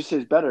 what would you say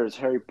is better? Is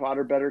Harry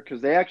Potter better?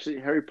 Because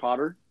Harry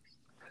Potter.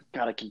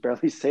 God, I can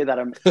barely say that.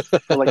 I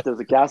feel like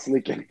there's a gas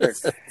leak in here.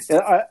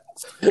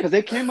 Because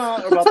they came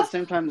out about the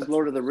same time as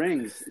Lord of the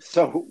Rings.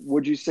 So,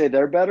 would you say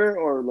they're better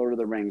or Lord of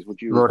the Rings?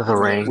 Lord of the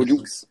Rings. Would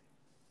you?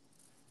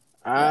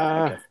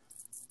 Okay.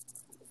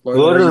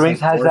 Lord of the Rings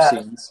has that.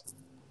 Scenes.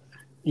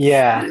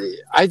 Yeah.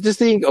 I just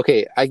think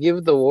I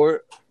give the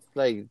Lord of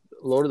the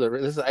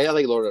Rings. I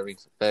like Lord of the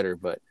Rings better,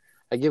 but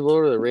I give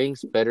Lord of the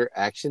Rings better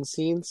action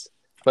scenes.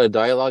 But the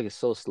dialogue is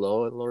so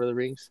slow in Lord of the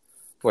Rings.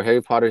 where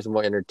Harry Potter is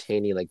more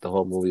entertaining, like the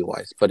whole movie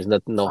wise, but it's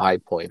no high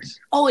points.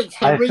 Oh, it's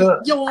I Henry,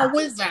 feel- you're a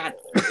wizard.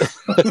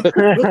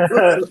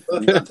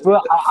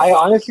 Well, I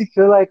honestly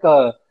feel like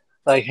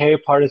Harry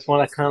Potter is more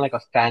like kind of like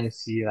a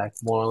fantasy, like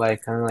more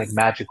like kind of like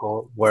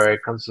magical. Where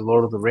it comes to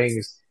Lord of the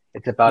Rings,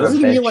 it's about Wasn't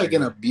he adventure. like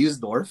an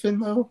abused orphan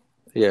though?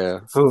 Yeah.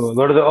 Who,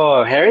 Lord of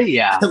the Harry?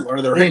 Yeah, Lord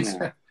of the Rings.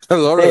 Yeah.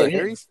 Lord of the They-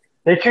 Harrys?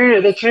 they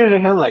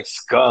treated him like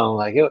scum.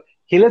 Like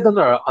he lived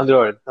under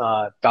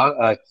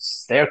a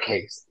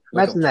staircase.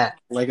 Imagine that.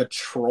 Like a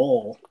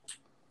troll.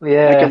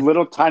 Yeah, Like a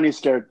little tiny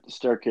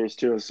staircase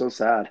too. It's so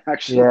sad,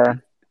 actually. yeah.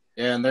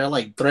 Yeah, and they're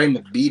like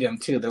threatening to beat him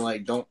too. They're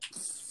like, "Don't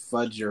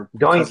fudge your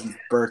Don't- cousin's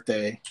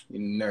birthday, you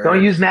nerd."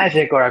 Don't use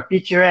magic or I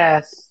beat your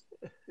ass.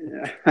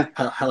 Yeah.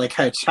 I like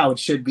how it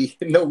should be.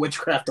 No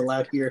witchcraft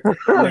allowed here,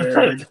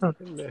 nerd.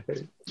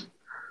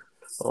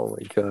 Oh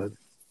my god,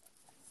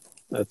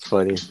 that's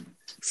funny.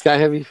 Sky,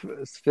 have you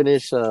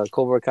finished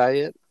Cobra Kai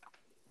yet?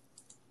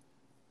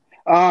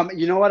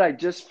 You know what? I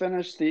just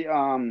finished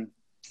no,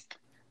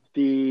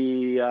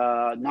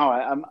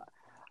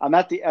 I'm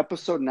at the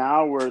episode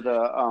now where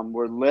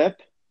where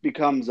Lip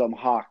becomes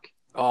Hawk.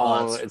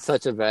 Oh, it's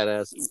such a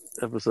badass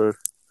episode.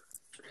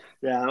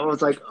 Yeah, I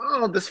was like,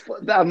 oh, this.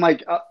 I'm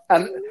like,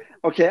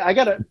 okay, I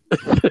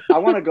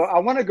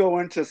want to go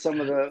into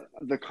some of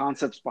the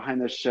concepts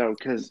behind this show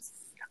because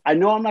I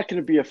know I'm not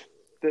going to be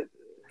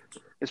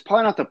it's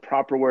probably not the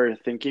proper way of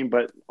thinking,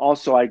 but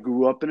also I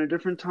grew up in a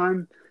different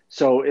time,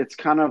 so it's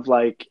kind of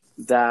like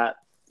that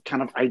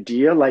kind of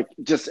idea, like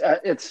just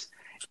it's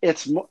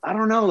I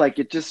don't know, like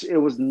it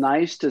was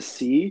nice to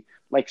see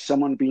like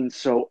someone being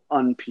so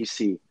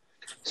un-PC.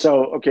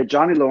 So okay,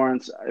 Johnny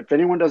Lawrence. If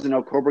anyone doesn't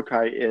know, Cobra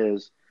Kai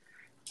is.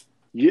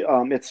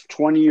 It's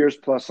 20 years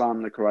plus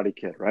on the Karate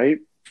Kid, right?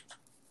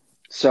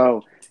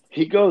 So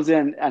he goes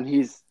in and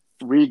he's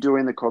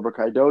redoing the Cobra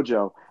Kai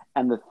dojo,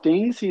 and the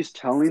things he's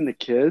telling the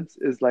kids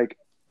is like,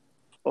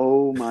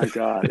 oh my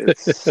god,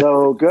 it's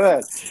so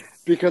good.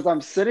 Because I'm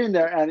sitting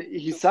there and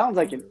he sounds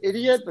like an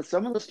idiot, but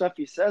some of the stuff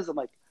he says, I'm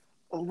like,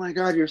 oh my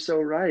god, you're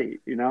so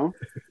right, you know?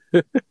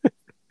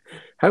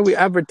 How do we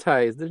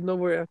advertise? There's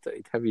nowhere else.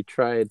 Have you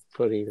tried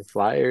putting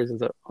flyers and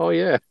stuff? Oh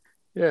yeah.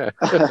 Yeah.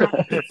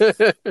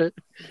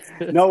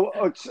 No,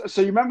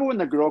 so you remember when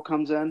the girl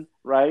comes in,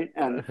 right?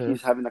 And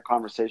he's having the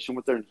conversation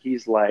with her, and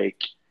he's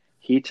like,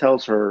 he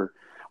tells her,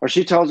 or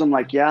she tells him,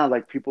 like, yeah,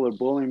 like people are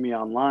bullying me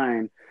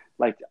online.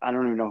 Like, I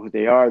don't even know who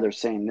they are. They're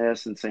saying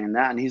this and saying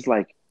that. And he's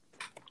like,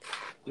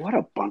 what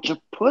a bunch of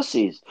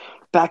pussies.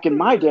 Back in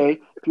my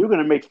day, if you were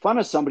going to make fun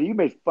of somebody, you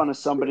made fun of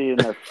somebody in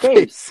their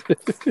face.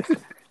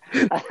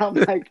 And I'm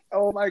like,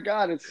 oh my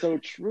God, it's so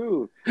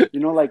true. You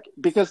know, like,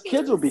 because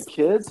kids will be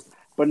kids.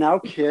 But now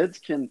kids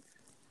can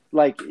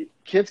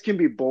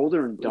be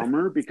bolder and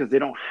dumber because they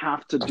don't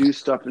have to do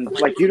stuff, and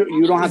like you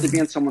don't have to be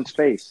in someone's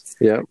face.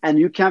 Yeah. And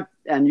you can't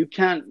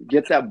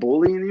get that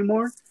bully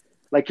anymore,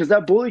 like because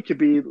that bully could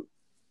be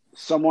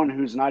someone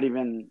who's not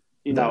even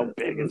big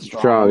and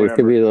strong. It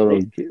could be a little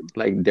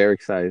like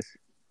Derek size.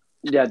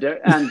 Yeah,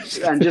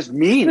 and just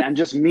mean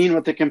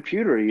with the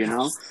computer, you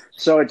know.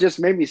 So it just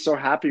made me so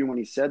happy when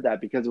he said that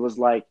because it was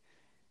like,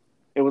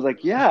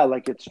 yeah,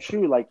 like it's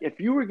true. Like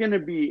if you were going to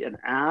be an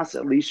ass,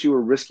 at least you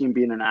were risking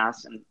being an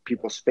ass in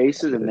people's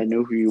faces and they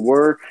knew who you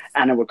were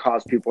and it would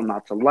cause people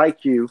not to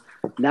like you.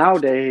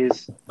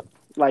 Nowadays,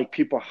 like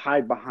people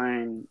hide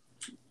behind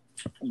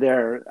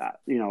their,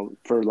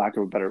 for lack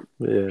of a better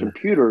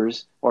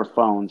computers or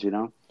phones, you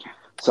know?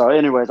 So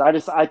anyways,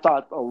 I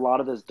thought a lot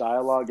of this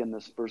dialogue in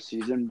this first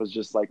season was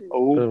just like,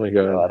 oh my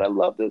God, I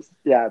love this.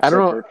 Yeah, it's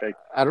perfect.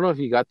 I don't know if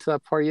you got to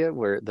that part yet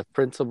where the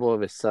principal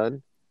of his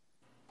son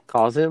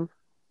calls him.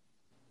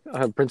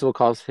 Principal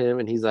calls him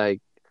and he's like,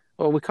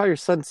 "Oh, we caught your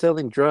son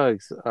selling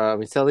drugs.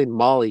 He's selling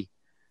Molly."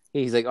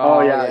 He's like,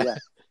 "Oh yeah."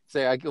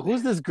 Say, like,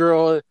 "Who's this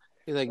girl?"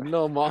 He's like,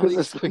 "No, Molly."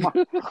 He's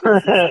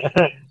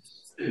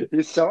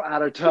so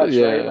out of touch,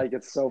 right? Like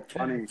it's so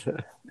funny.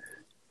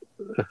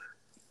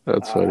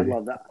 That's funny. I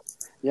love that.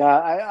 Yeah,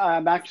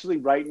 I'm actually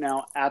right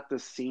now at the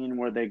scene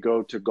where they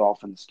go to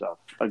golf and stuff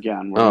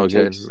again. Oh,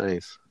 good,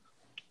 nice.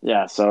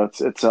 Yeah, so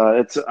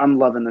it's I'm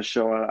loving the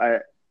show.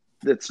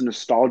 It's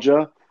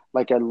nostalgia.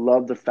 Like I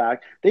love the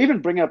fact they even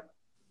bring up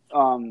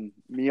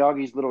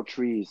Miyagi's little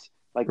trees,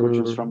 like which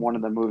was from one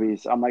of the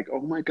movies. I'm like, oh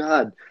my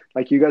God,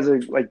 like you guys are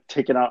like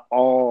taking out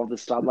all the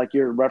stuff, like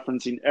you're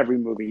referencing every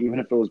movie, even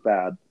if it was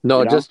bad.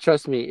 No, just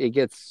trust me, it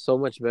gets so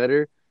much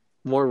better.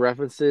 More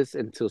references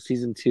until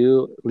season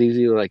 2 leaves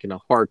you like in a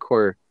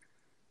hardcore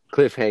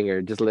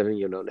cliffhanger, just letting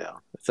you know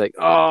now. It's like,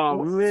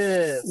 oh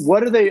man.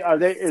 What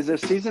is there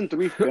season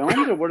 3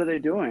 filmed or what are they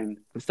doing?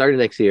 Starting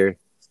next year.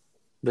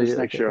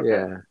 Next year, okay.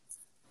 Yeah.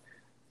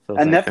 So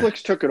and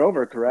Netflix took it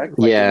over, correct?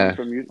 Like, yeah.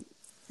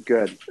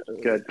 Good.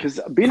 Because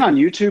being on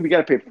YouTube, you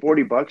got to pay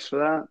 $40 for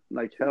that.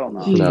 Like hell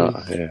no.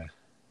 No, yeah.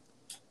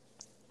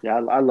 Yeah,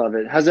 I love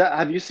it.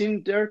 Have you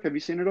seen Derek? Have you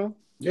seen it all?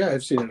 Yeah,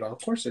 I've seen it all.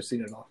 Of course, I've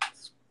seen it all.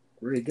 It's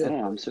really good.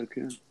 Oh, I'm so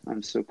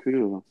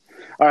cool.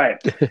 All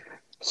right.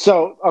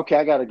 So, okay,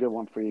 I got a good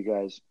one for you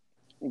guys.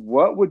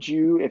 What would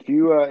you, if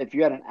you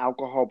had an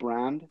alcohol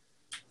brand,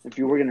 If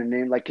you were gonna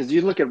name like, because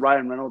you look at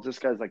Ryan Reynolds, this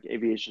guy's like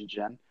Aviation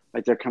Gin.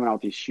 Like they're coming out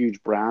with these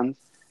huge brands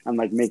and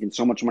like making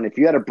so much money. If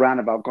you had a brand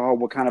of alcohol,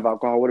 what kind of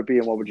alcohol would it be,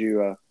 and what would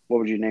you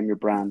name your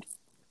brand?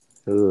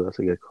 Ooh, that's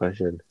a good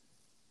question.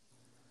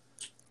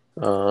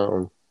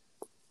 Dang,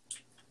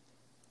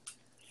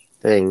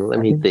 let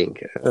me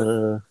think.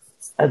 I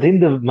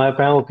think my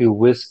brand would be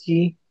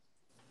whiskey,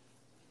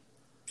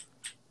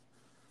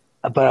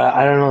 but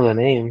I don't know the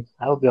name.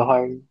 That would be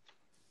hard.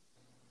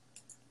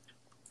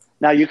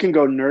 Now you can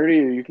go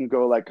nerdy, or you can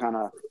go like kind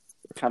of.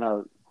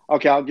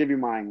 Okay, I'll give you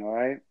mine. All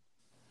right,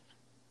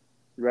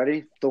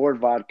 ready? Thor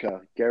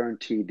vodka,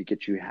 guaranteed to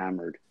get you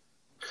hammered.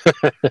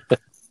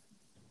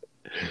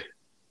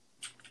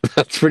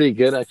 That's pretty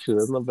good, actually.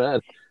 That's not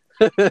bad.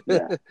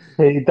 Yeah.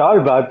 Hey, you thought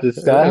about this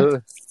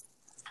guy?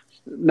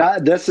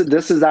 Not this.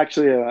 This is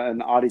actually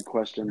an Audie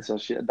question. So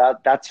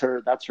that's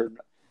her. That's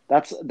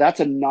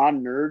a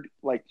non-nerd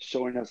like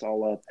showing us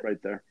all up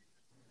right there.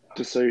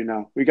 Just so you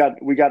know, we got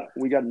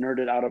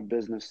nerded out of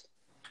business.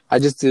 I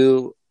just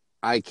do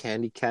eye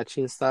candy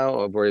catching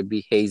style, where it'd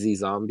be hazy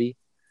zombie.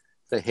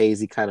 It's a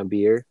hazy kind of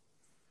beer.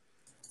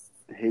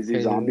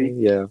 Hazy zombie.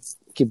 Yeah.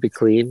 Keep it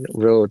clean.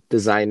 Real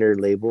designer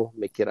label.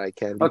 Make it eye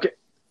candy. Okay.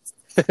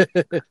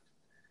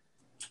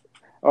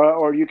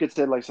 Or you could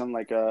say like something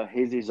like a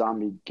hazy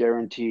zombie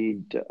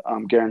guaranteed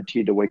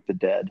to wake the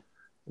dead.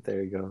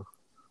 There you go.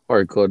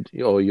 Or good.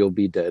 Oh, you'll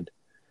be dead.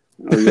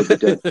 Or you'll be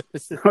dead.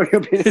 Or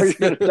you're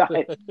gonna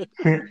die.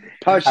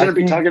 Probably shouldn't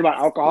be talking about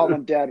alcohol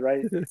and dead,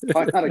 right?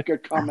 Probably not a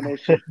good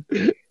combination.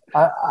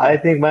 I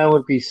think mine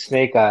would be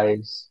snake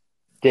eyes.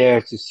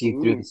 Dare to see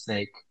through the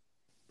snake.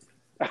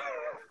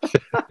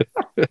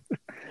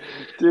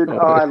 Dude,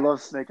 I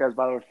love Snake Eyes.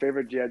 By the way,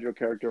 favorite G.I. Joe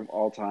character of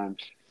all time.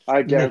 All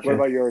right, Derek, what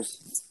about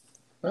yours?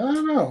 I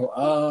don't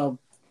know.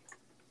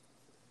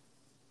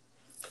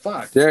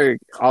 Fuck. Derek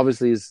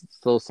obviously is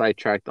still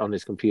sidetracked on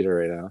his computer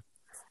right now.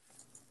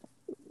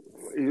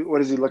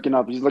 What is he looking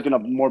up? He's looking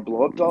up more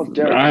blow-up dolls?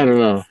 Derek, I don't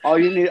know. all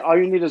you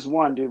need is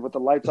one, dude. With the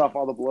lights off,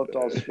 all the blow-up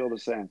dolls feel the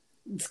same.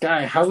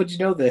 Sky, how would you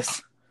know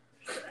this?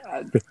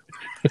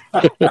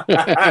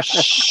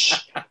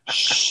 Shh.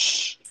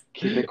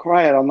 Keep it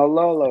quiet on the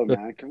low,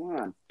 man. Come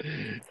on.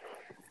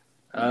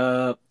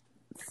 Uh,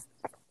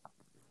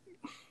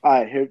 All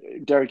right, here,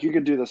 Derek, you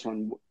can do this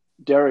one.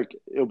 Derek,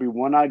 it'll be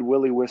One-Eyed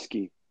Willie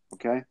whiskey,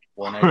 okay?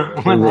 One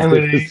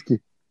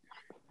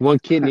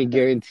kidney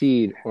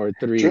guaranteed, or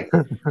 3.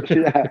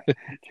 Yeah.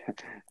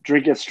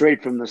 Drink it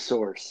straight from the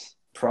source.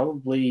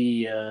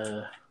 Probably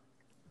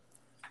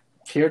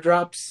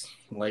teardrops.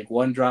 Like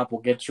 1 drop will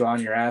get you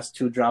on your ass,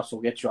 2 drops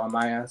will get you on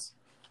my ass.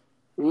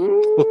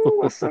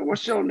 Ooh,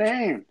 what's your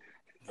name?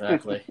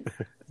 Exactly.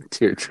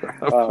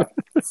 Teardrop.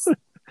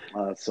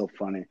 That's so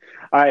funny.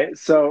 All right,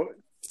 so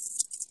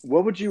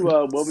what would you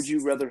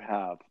rather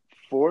have?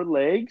 4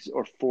 legs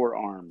or 4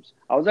 arms?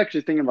 I was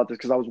actually thinking about this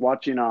because I was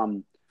watching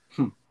an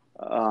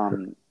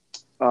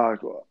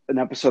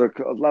episode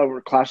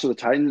of Clash of the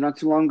Titans not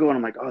too long ago, and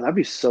I'm like, oh, that'd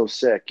be so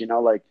sick, you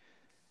know, like.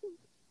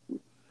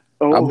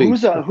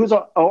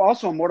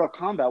 Also in Mortal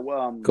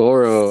Kombat.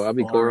 Goro. I'll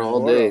be Goro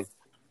all day.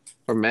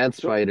 Or Man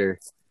Spider.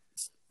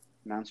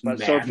 Man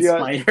Spider. So if you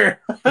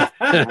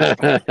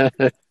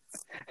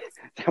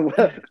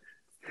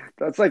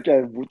that's like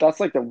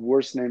the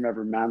worst name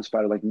ever. Man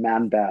Spider, like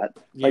Man Bat.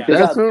 Like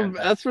Yeah.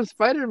 That's from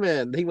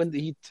Spider-Man. When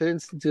he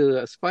turns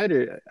into a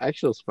spider,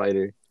 actual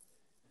spider.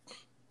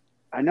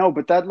 I know,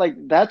 but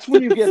that's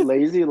when you get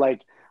lazy.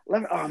 Like,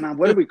 oh man,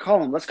 what do we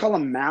call him? Let's call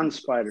him Man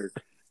Spider.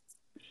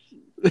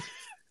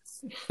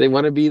 They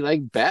want to be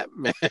like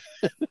Batman.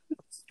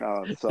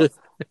 So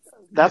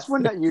that's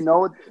when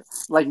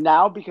like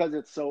now, because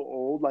it's so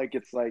old, like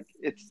it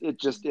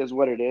just is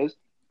what it is.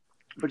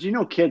 But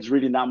kids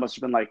reading that must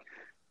have been like,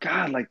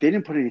 God, like they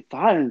didn't put any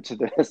thought into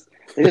this.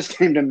 They just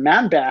came to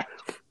Man Bat.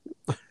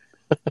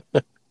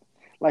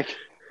 Like,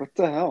 what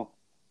the hell?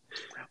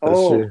 That's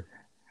true.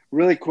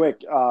 Really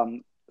quick.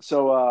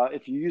 So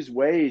if you use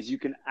Waze, you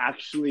can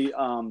actually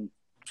turn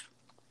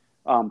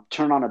on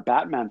a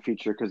Batman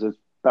feature because it's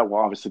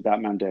obviously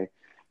Batman Day.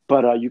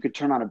 But you could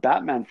turn on a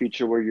Batman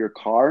feature where your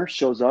car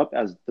shows up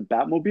as the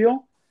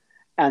Batmobile,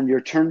 and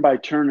your turn by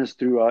turn is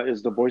through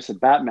is the voice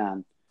of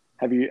Batman.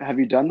 Have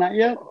you done that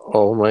yet?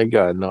 Oh my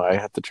God, no! I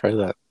have to try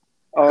that.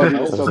 Oh,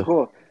 it's so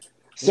cool.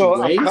 So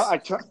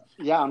Waze?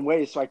 on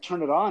Waze. So I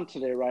turned it on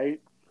today, right?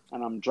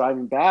 And I'm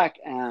driving back,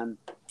 and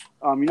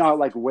you know how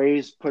like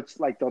Waze puts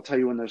like they'll tell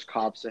you when there's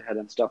cops ahead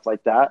and stuff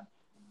like that.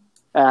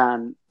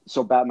 And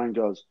so Batman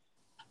goes,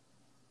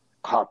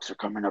 "Cops are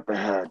coming up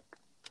ahead.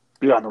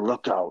 Be on the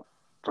lookout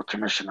for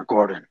Commissioner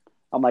Gordon."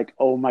 I'm like,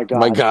 oh my God.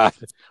 My God.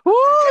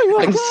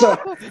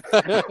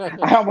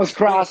 I almost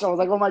crashed. I was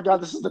like, oh my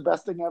God, this is the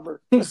best thing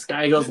ever. This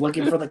guy goes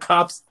looking for the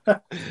cops.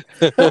 Gordon.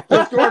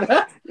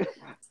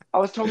 I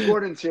was told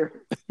Gordon's here.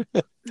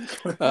 That's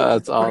What are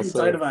you awesome.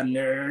 talking about,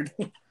 nerd?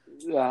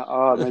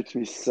 Yeah, it makes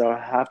me so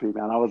happy,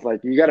 man. I was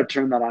like, you got to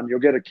turn that on. You'll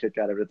get a kick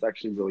out of it. It's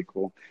actually really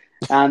cool.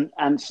 And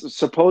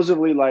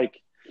supposedly, like,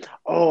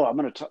 I'm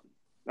going to all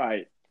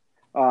right.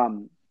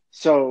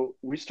 So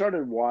we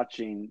started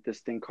watching this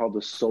thing called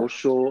the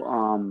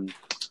social.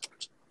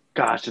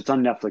 Gosh, it's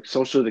on Netflix.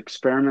 Social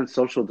Experiment,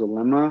 Social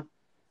Dilemma.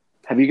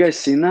 Have you guys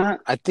seen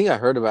that? I think I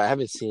heard about it. I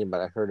haven't seen it, but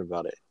I heard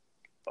about it.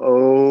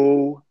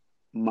 Oh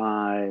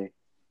my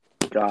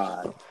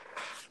God.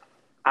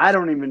 I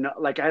don't even know.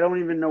 Like, I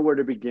don't even know where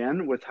to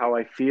begin with how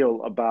I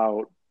feel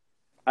about.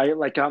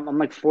 I'm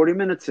like 40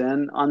 minutes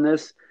in on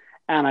this,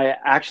 and I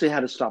actually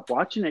had to stop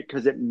watching it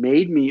because it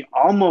made me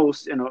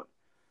almost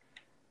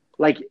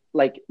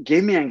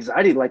gave me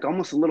anxiety, like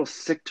almost a little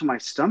sick to my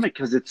stomach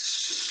because it's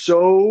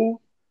so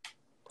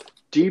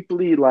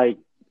deeply like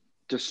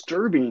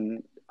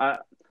disturbing.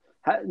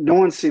 No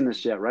one's seen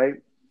this yet, right?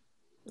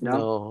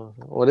 No.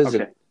 What is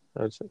Okay.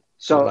 it?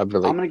 So I'm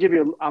gonna give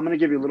you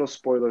little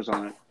spoilers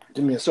on it.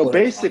 Give me a So spoiler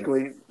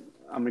basically,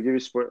 I'm gonna give you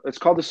a spoiler. It's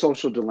called the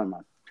Social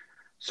Dilemma.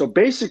 So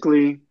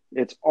basically,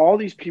 it's all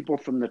these people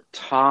from the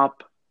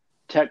top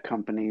tech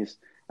companies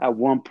at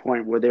one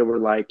point where they were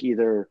like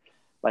either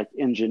like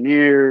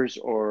engineers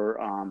or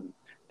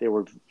they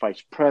were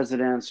vice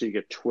presidents. So you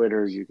get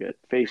Twitter, you get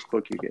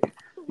Facebook, you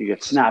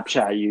get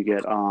Snapchat, you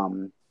get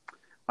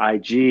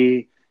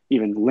IG,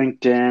 even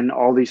LinkedIn,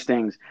 all these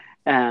things.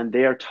 And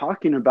they are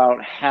talking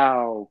about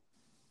how,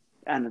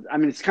 and I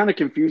mean, it's kind of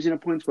confusing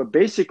at points, but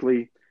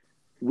basically,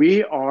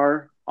 we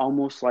are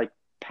almost like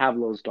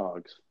Pavlov's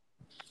dogs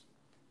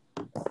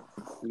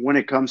when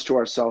it comes to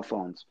our cell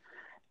phones.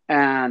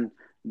 And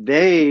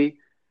they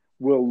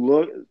will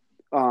look,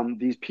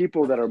 these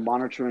people that are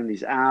monitoring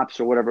these apps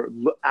or whatever,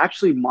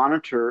 actually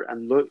monitor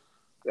and look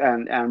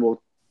and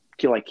will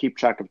keep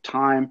track of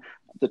time,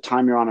 the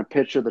time you're on a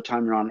picture, the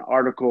time you're on an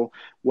article,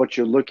 what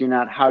you're looking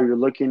at, how you're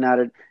looking at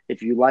it,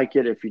 if you like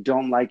it, if you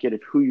don't like it,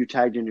 if who you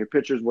tagged in your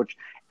pictures,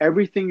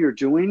 everything you're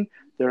doing,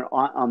 they're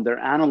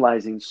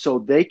analyzing so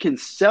they can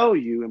sell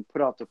you and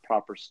put out the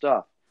proper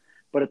stuff.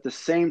 But at the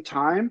same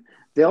time,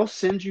 they'll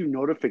send you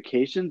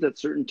notifications at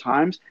certain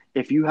times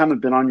if you haven't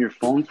been on your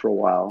phone for a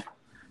while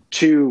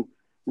to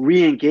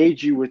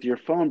re-engage you with your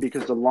phone,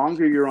 because the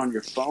longer you're on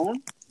your phone,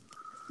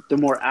 the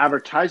more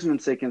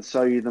advertisements they can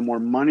sell you, the more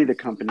money the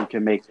company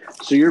can make.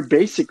 So you're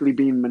basically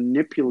being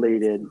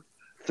manipulated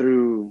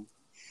through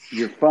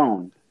your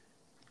phone.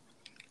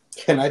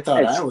 And I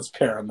thought I was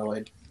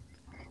paranoid.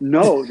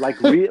 No,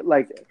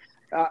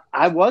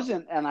 I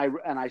wasn't, and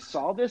I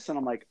saw this, and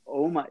I'm like,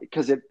 oh my,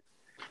 because it,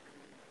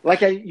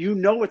 like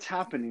what's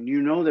happening,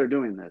 they're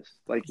doing this.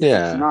 Like,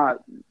 Yeah.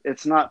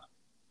 it's not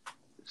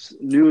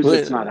news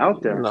that's not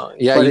out there. No,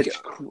 yeah, but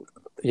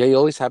it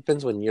always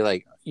happens when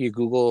you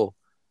Google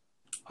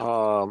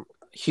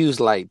Hughes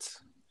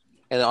lights,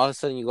 and all of a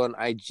sudden you go on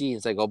IG,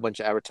 it's like a whole bunch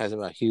of advertising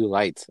about Hue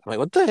lights. I'm like,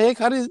 what the heck?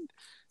 How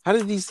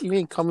did these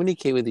even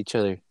communicate with each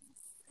other?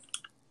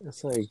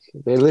 It's like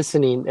they're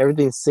listening,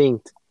 everything's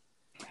synced.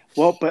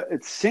 Well, but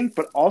it's synced,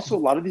 but also a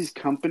lot of these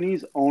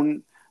companies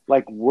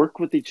work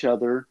with each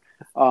other.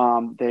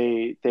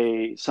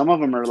 They some of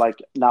them are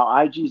like,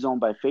 now IG is owned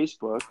by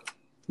Facebook.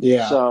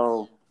 Yeah.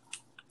 So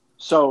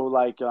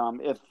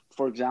if,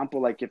 for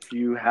example, like if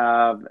you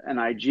have an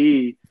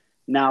IG,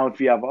 now if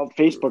you have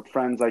Facebook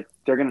friends, like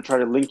they're going to try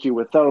to link you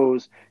with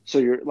those. So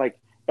you're like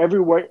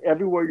everywhere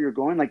you're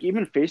going, like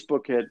even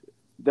Facebook had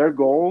their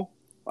goal,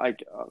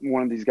 like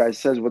one of these guys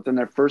says, within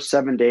their first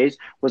 7 days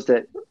was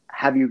to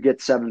have you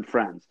get 7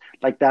 friends.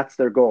 Like that's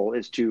their goal,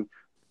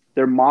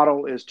 their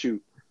model is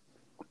to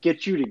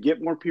get you to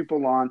get more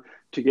people on,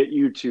 to get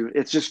you to,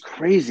 it's just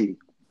crazy.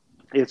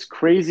 It's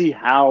crazy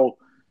how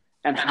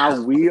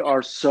we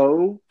are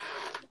so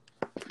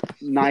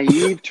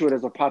naive to it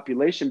as a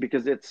population,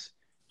 because it's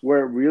where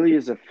it really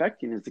is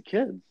affecting is the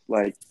kids.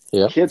 Like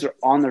kids are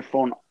on their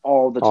phone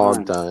all the time. All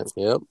the time.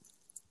 Yep.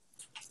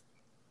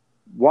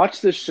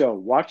 Watch this show.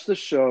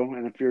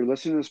 And if you're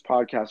listening to this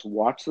podcast,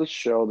 watch the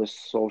show, The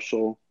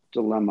Social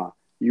Dilemma.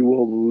 You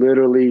will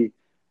literally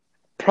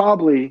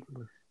probably,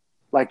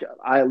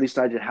 at least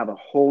I did, have a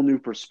whole new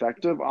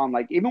perspective on,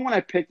 like, even when I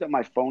picked up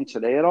my phone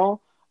today at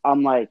all,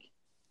 I'm like,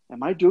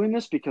 am I doing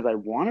this because I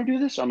want to do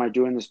this, or am I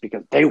doing this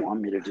because they want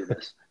me to do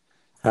this?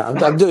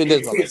 I'm doing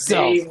this by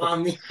myself. They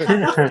want me.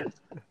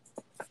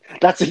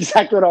 That's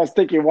exactly what I was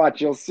thinking.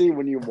 Watch, you'll see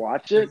when you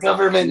watch it.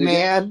 Government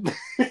man.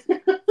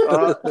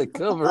 The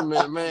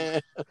government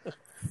man.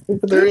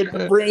 They're in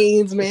our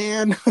brains,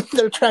 man.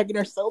 They're tracking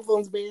our cell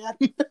phones, man.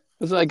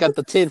 So I got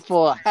the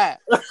tinfoil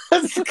hat.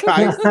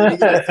 Sky's sitting in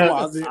the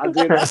closet.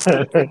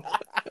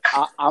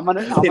 I'm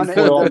gonna end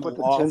up with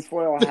the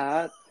tinfoil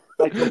hat.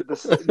 Like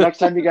this, next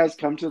time you guys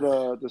come to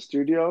the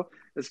studio,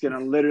 it's gonna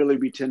literally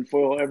be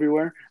tinfoil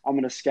everywhere. I'm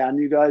gonna scan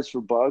you guys for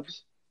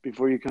bugs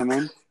before you come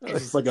in.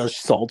 It's like a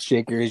salt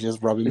shaker. He's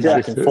just rubbing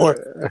back and forth.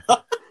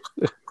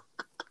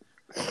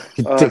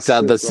 He takes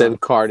out the SIM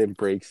card and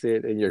breaks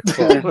it, and your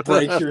phone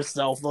breaks your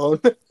cell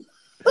phone.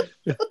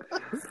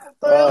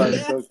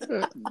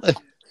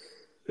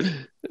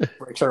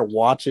 Breaks our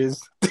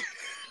watches.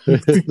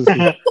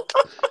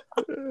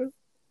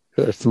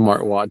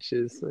 Smart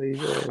watches.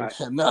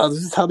 No,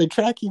 this is how they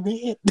track you,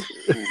 man.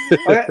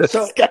 Okay,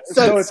 so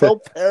it's so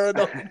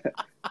paranoid.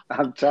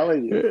 I'm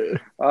telling you.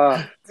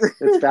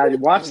 It's bad.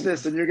 Watch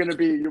this, and you're gonna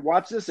be. You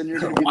watch this, and you're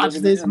gonna be Watch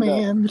living this, in the.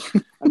 man.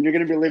 And you're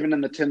gonna be living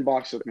in the tin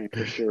box with me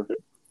for sure.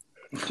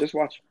 Just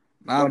watch.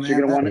 Nah, Watch. You're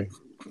man. gonna want it.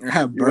 I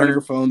have You wanna-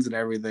 burner phones and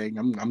everything.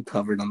 I'm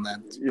covered on that.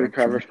 You're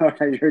spectrum. covered.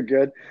 All right. You're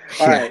good.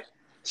 All Yeah. right.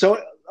 So,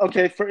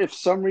 okay. For if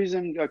some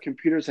reason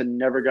computers had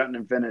never gotten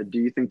invented, do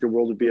you think the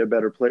world would be a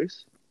better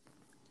place?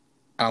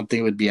 I don't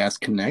think it would be as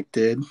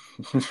connected.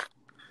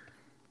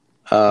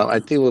 I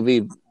think we'll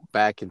be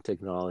back in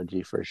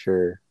technology for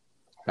sure.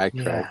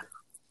 Backtrack. Yeah.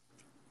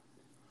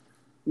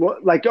 Well,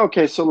 like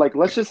okay. So, like,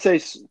 let's just say.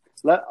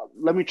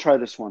 Let me try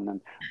this one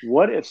then.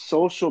 What if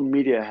social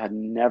media had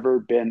never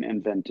been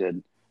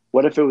invented?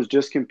 What if it was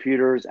just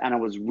computers and it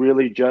was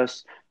really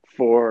just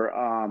for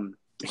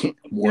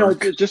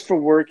Work. just for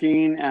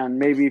working and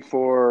maybe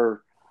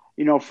for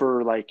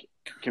for like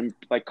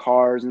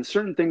cars and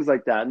certain things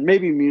like that, and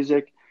maybe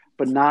music,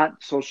 but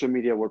not social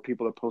media where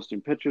people are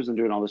posting pictures and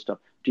doing all this stuff.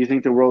 Do you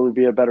think the world would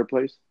be a better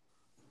place?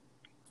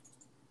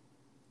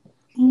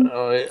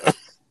 Oh,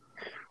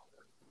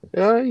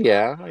 yeah.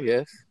 Yeah, I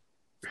guess.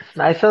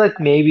 I feel like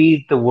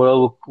maybe the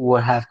world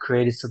would have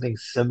created something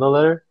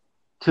similar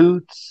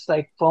to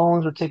like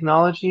phones or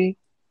technology,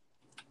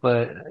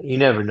 but you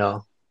never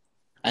know.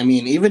 I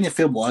mean, even if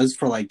it was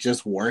for like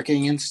just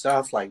working and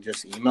stuff, like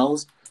just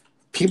emails,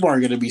 people are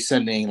gonna be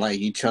sending like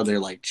each other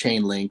like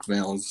chain link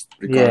mails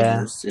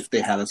regardless if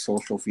they had a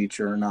social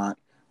feature or not.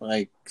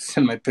 Like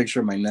send my picture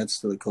of my nuts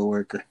to the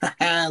coworker.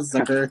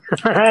 Sucker.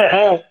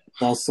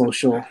 All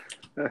social.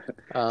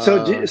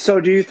 So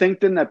do you think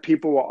then that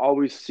people will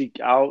always seek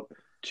out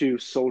to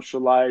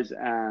socialize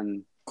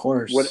and Of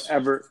course.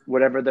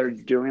 whatever they're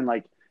doing,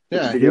 like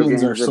Yeah, video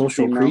humans are games or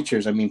social female?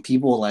 creatures. I mean,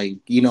 people like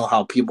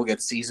how people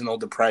get seasonal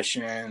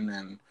depression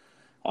and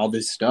all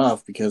this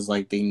stuff because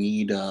like they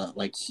need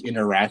like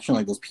interaction,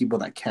 like those people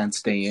that can't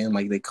stay in,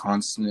 like they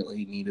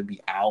constantly need to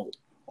be out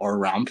or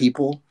around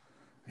people.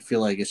 I feel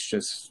like it's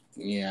just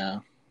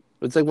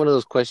It's like one of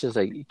those questions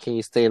like, can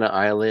you stay in an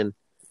island?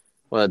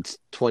 Well, it's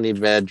 20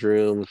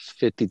 bedrooms,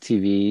 50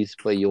 TVs,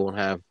 but you won't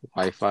have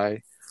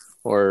Wi-Fi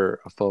or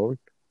a phone.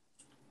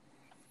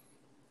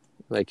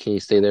 Like, can you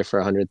stay there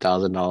for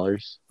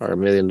 $100,000 or $1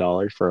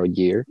 million for a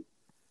year?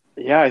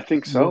 Yeah, I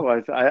think so.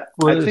 I think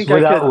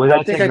Without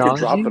I think I could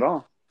drop technology? it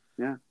all.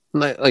 Yeah.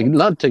 Like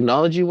not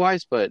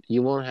technology-wise, but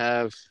you won't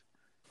have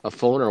a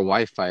phone or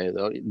Wi-Fi.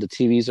 The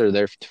TVs are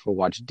there to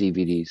watch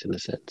DVDs in a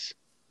sense.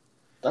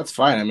 that's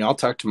fine. I mean, I'll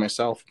talk to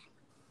myself.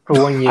 For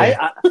 1 year.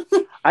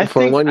 I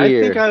For think 1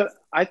 year.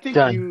 I think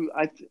Done. you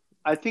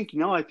I think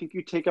no, I think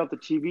you take out the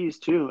TVs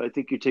too. I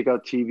think you take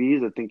out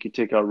TVs, I think you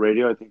take out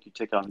radio, I think you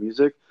take out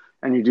music,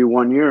 and you do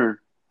 1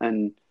 year,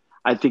 and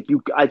I think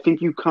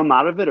you come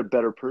out of it a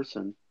better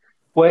person.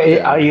 Wait,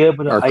 Yeah. are you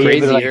able to? Or Are you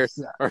able to like?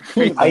 crazier. Or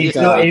crazier. Are you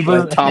still able?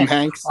 like Tom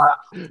Hanks?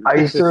 Are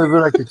you still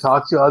able like to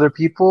talk to other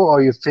people, or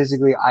are you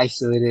physically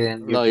isolated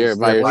and No, you're just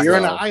by there Well, you're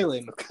on an yourself.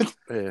 island.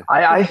 Yeah.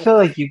 I feel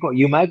like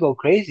you might go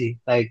crazy.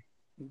 Like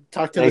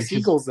Talk to Like, the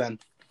seagulls then.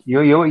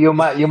 you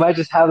might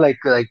just have like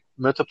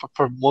multiple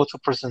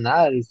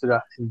personalities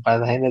throughout by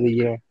the end of the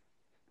year.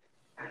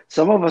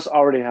 Some of us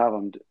already have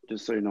them,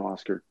 just so you know,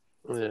 Oscar.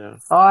 Yeah.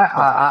 Oh,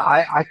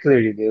 I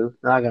clearly do.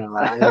 Not gonna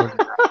lie.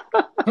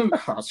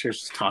 Oscar's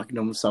just talking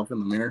to himself in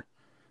the mirror.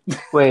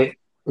 Wait,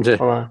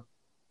 hold on.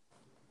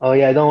 Oh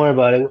yeah, don't worry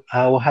about it.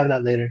 We'll have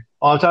that later.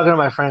 Oh, I'm talking to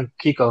my friend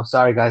Kiko.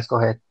 Sorry, guys. Go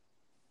ahead.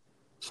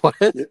 What?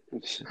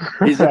 He's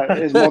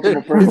his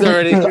multiple person. He's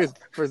already He has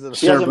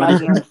Sure, buddy.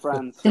 imaginary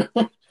friends.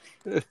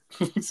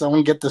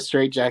 Someone get the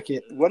straight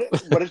jacket. What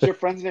is your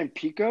friend's name?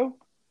 Pico?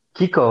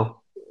 Kiko.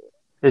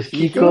 There's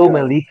Kiko, Kiko.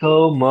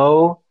 Maliko,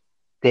 Mo,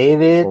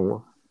 David,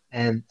 Oh,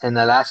 and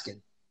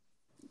Alaskan.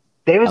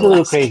 David's a little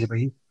Alaskan.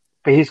 crazy,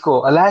 but he's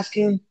cool.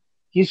 Alaskan,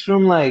 he's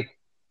from like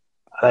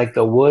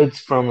the woods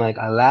from like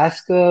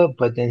Alaska,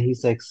 but then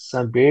he's like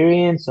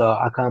Siberian, so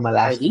I call him Are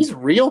Alaskan. these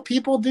real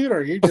people, dude, or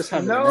are you just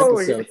having an No,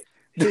 episode?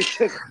 he's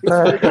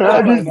freaking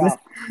out right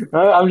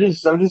now. I'm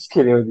just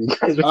kidding with you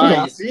guys.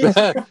 Ah, you see?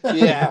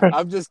 Yeah,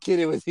 I'm just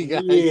kidding with you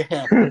guys.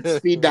 Yeah.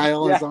 Speed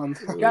dial is Yeah. on.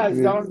 Guys,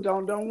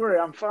 don't worry.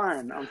 I'm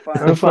fine. I'm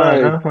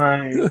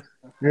fine.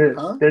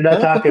 Huh? They're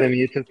not talking to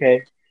me. It's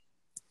okay.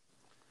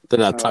 They're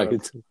not talking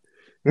to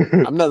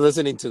I'm not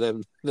listening to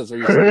them. That's what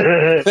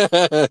you're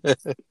saying.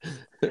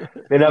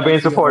 They're not being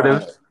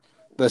supportive.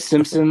 The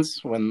Simpsons,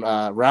 when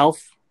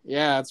Ralph,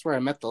 that's where I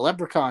met the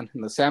leprechaun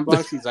in the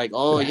sandbox. He's like,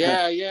 oh,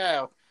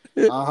 yeah.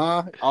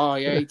 Uh-huh. Oh,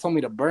 yeah, he told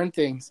me to burn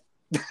things.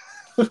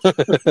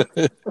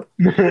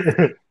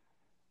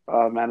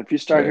 Oh man, if you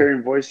start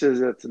hearing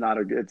voices, it's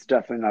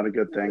definitely not a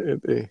good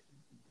thing.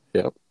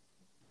 Yep.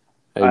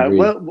 I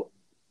agree.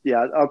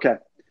 Yeah, okay.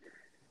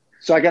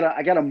 So I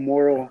got a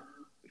moral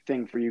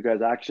thing for you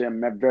guys. Actually,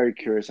 I'm very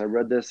curious. I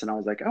read this and I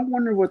was like, I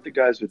wonder what the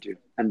guys would do.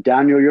 And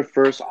Daniel, you're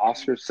first,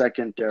 Oscar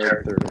second,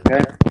 Derek third.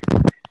 Okay.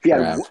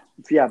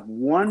 If you have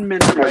 1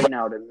 minute right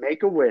now to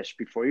make a wish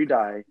before you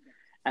die,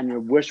 and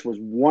your wish was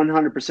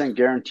 100%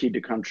 guaranteed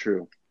to come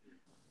true,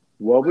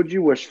 what would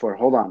you wish for?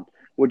 Hold on.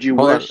 Would you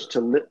wish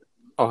to live?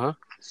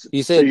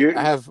 You said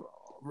I have.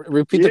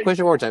 Repeat the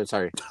question one more time.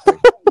 Sorry.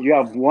 You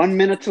have 1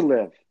 minute to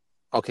live,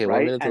 Okay, right?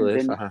 1 minute to And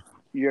live. then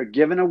you're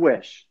given a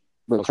wish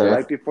Okay.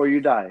 right before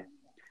you die.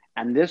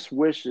 And this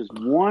wish is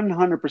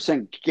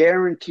 100%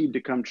 guaranteed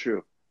to come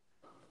true.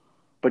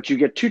 But you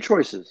get two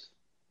choices.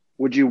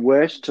 Would you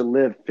wish to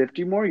live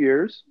 50 more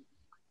years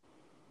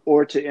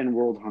or to end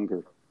world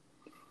hunger?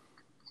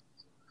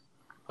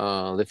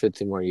 Live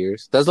 15 more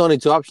years. That's the only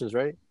two options,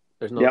 right?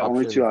 There's no Yeah, option.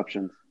 only two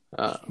options.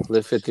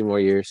 Live 15 more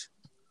years.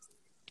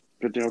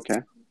 50,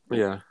 okay.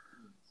 Yeah.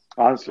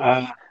 Awesome.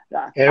 And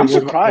I'm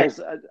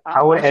surprised.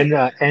 I would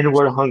end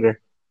world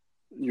hunger.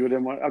 You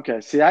didn't want.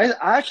 Okay. See, I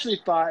actually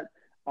thought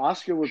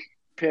Oscar would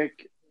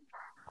pick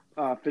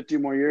 50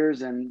 more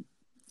years and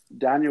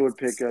Daniel would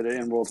pick to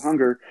end world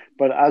hunger.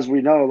 But as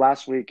we know,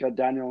 last week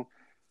Daniel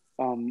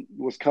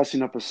was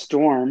cussing up a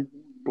storm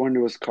going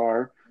to his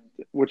car,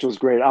 which was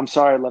great. I'm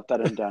sorry I left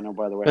that in, Daniel.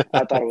 By the way,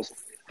 I thought it was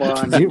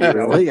fun. Did you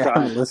really? I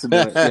haven't listened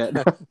to it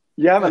yet.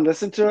 You haven't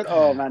listened to it?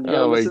 Oh man, you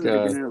gotta Oh, my listen to the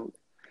God. beginning of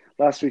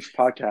last week's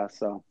podcast.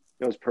 So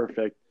it was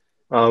perfect.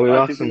 Oh, we I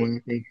lost think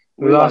someone.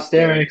 We lost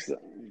Derek.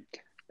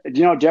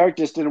 You know, Derek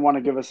just didn't want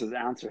to give us his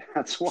answer.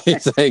 That's why.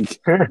 He's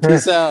like,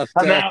 peace out,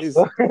 I'm guys.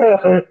 out.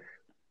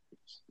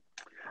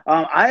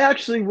 I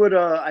actually would.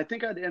 I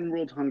think I'd end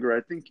world hunger. I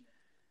think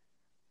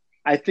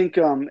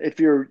if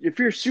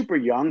you're super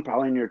young,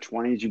 probably in your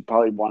 20s, you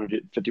probably want to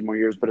do 50 more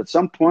years. But at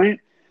some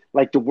point,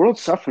 like the world's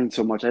suffering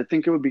so much, I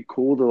think it would be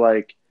cool to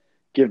like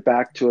give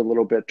back to a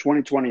little bit.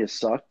 2020 has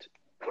sucked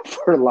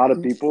for a lot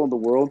of people in the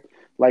world.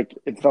 Like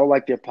it felt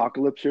like the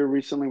apocalypse here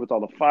recently with all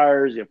the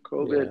fires. You have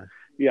COVID. Yeah.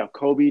 You have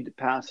Kobe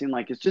passing.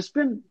 Like it's just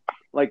been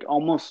like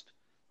almost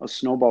a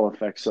snowball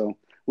effect. So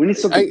we need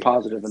something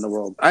positive in the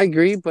world. I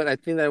agree, but I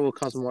think that will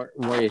cause more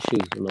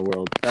issues in the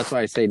world. That's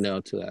why I say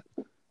no to that.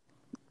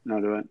 No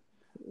to it.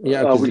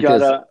 Yeah, We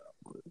got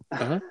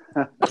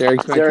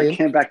Derek's back Derek in?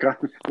 came back on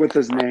with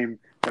his name.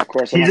 Of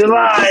course, He's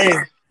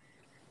alive.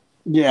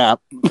 Yeah.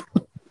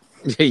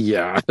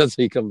 Yeah, that's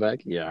how you come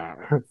back. Yeah.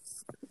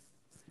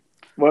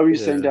 What were you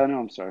saying, Daniel?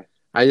 I'm sorry.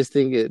 I just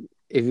think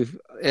if you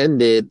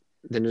end it,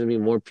 then there's gonna be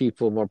more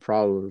people, more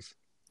problems.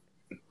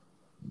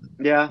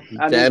 Yeah,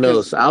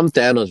 Thanos. I'm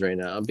Thanos right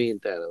now. I'm being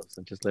Thanos.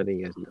 I'm just letting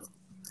you guys know.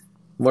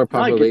 More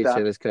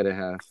population is cut in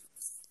half.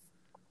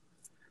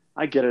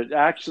 I get it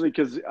actually,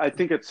 because I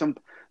think at some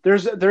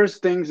there's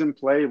things in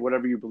play.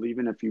 Whatever you believe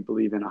in, if you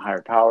believe in a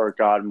higher power,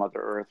 God,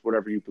 Mother Earth,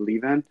 whatever you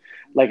believe in,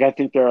 like I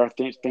think there are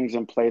things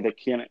in play that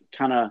can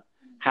kind of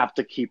have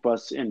to keep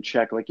us in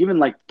check. Like even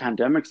like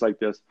pandemics like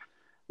this,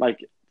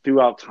 like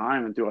throughout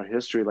time and throughout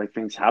history, like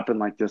things happen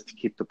like this to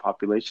keep the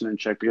population in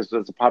check. Because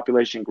as the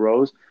population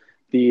grows,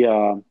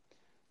 the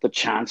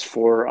chance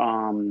for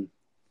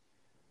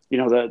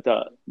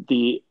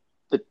the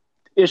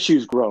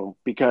issues grow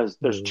because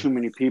there's too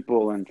many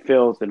people and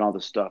filth and all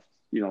this stuff.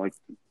 You know, like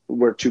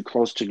we're too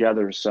close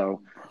together,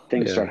 so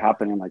things start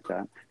happening like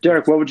that.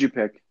 Derek, what would you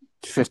pick?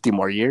 50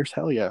 more years?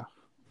 Hell yeah.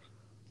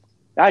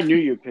 I knew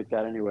you'd pick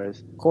that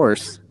anyways. Of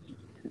course.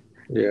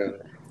 Yeah.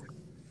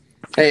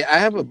 Hey, I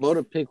have a vote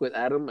to pick with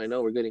Adam. I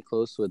know we're getting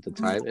close with the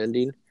time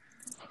ending.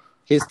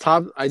 His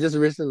top. I just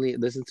recently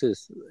listened to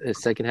his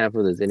second half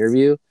of this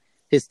interview.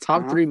 His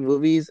top 3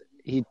 movies.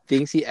 He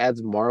thinks he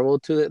adds Marvel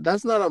to it.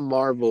 That's not a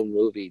Marvel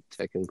movie,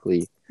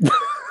 technically.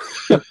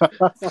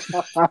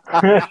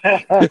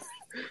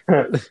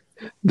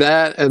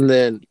 That, and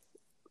then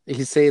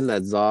he's saying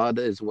that Zod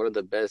is one of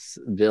the best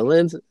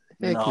villains.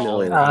 Heck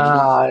no.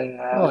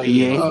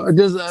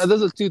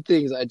 Those are 2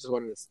 things I just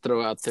wanted to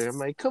throw out there. I'm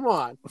like, come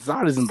on.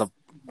 Zod isn't the...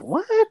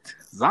 What?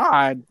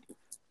 Zod?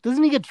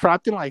 Doesn't he get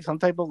trapped in like some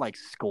type of like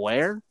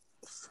square?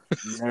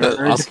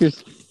 Oscar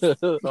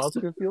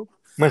field?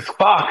 My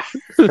box.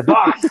 The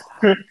box.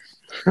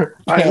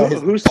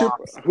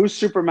 Who's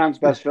Superman's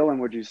best villain?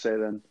 Would you say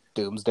then?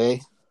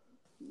 Doomsday.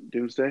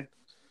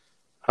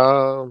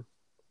 I'll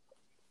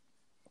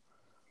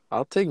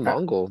take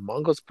Mongol.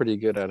 Mongol's pretty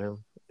good at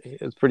him.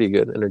 It's pretty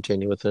good,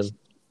 entertaining with him.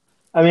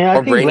 I mean,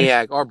 I think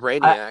Brainiac.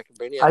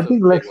 I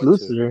think Lex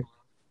Luthor,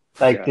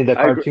 like in the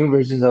cartoon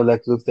versions of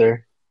Lex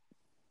Luthor.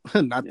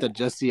 Not the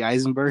Jesse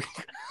Eisenberg.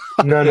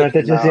 No, not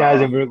the Jesse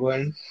Eisenberg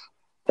one.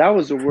 That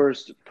was the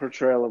worst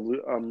portrayal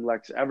of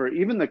Lex ever.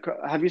 Even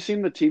have you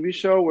seen the TV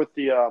show with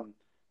the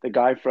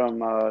guy from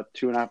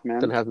 2.5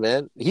 Men? 2.5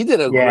 Men. He did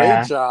a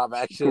great job,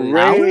 actually.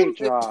 Great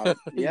job.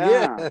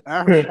 Yeah.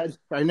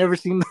 I never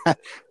seen that.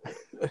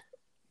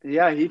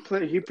 Yeah, he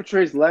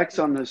portrays Lex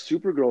on the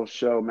Supergirl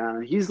show, man,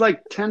 and he's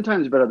like 10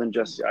 times better than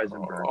Jesse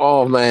Eisenberg.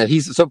 Oh man,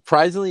 he's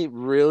surprisingly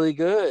really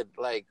good.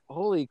 Like,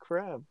 holy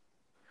crap!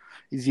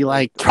 Is he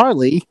like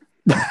Charlie?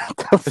 Yeah,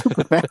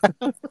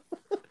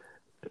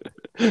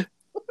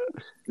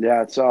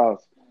 it's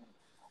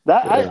that.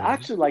 I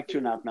actually like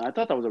 2.5 Men. I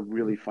thought that was a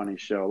really funny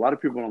show. A lot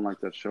of people don't like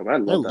that show, but I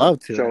love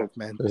 2.5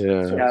 Men.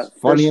 Yeah,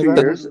 funny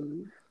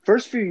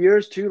first few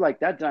years too,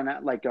 like that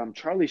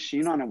Charlie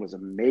Sheen on it was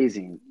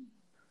amazing.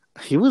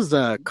 He was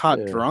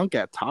caught drunk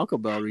at Taco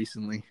Bell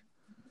recently.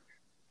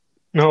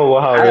 Oh,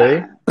 wow,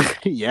 really?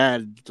 Yeah,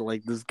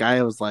 like this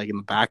guy was like in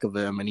the back of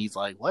him, and he's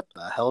like, "What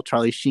the hell?"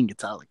 Charlie Sheen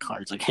gets out of the car.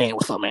 He's like, "Hey,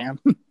 what's up, man?"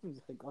 He's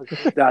like,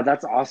 Yeah,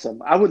 that's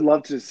awesome. I would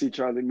love to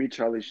meet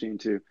Charlie Sheen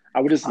too.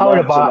 I would just I would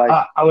have love to bought.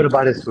 like. I would have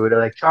bought his food. I'm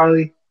like,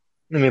 Charlie,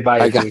 let me buy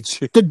I your food.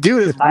 got you. The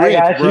dude is I rich,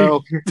 got you.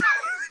 bro.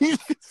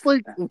 It's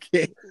like,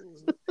 okay.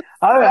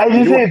 I just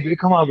You know, say,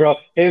 come on, bro.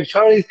 If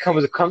Charlie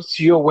comes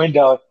to your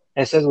window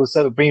and says what's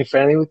up, being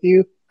friendly with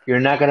you, you're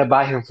not gonna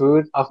buy him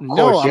food. Of No,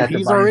 course, you have to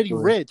he's buy him already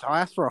food. rich. I'll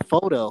ask for a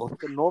photo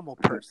like a normal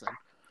person.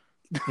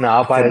 No,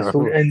 I'll buy his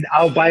food, and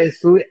I'll buy his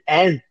food,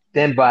 and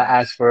then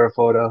ask for a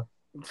photo.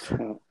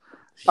 all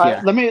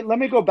Yeah. right, let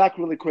me go back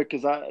really quick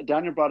because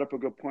Daniel brought up a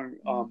good point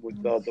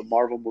with the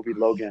Marvel movie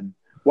Logan.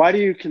 Why do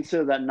you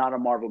consider that not a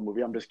Marvel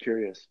movie? I'm just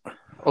curious.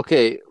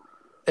 Okay,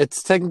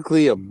 it's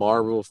technically a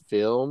Marvel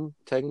film,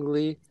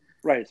 technically,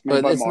 Right, it's made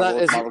but by it's not.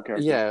 Marvel. It's Marvel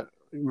character. yeah,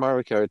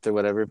 Marvel character,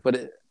 whatever.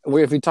 But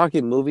if you're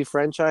talking movie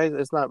franchise,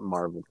 it's not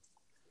Marvel.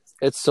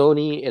 It's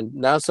Sony, and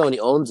now Sony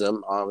owns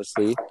them,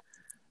 obviously.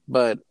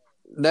 But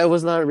that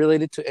was not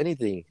related to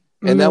anything,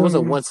 and that was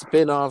a one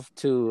spin-off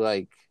to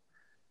like.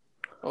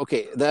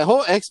 Okay, the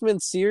whole X-Men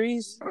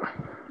series,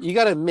 you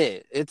gotta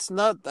admit, it's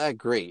not that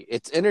great.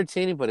 It's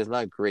entertaining, but it's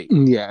not great.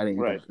 Yeah, I think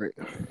Right. that's great.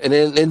 And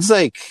then it's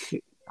like,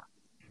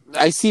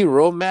 I see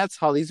romance,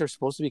 how these are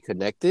supposed to be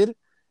connected.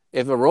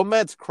 If a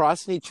romance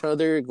crossing each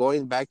other,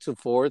 going back to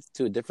forth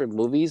to different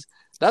movies,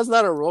 that's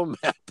not a romance.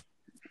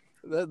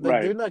 Right.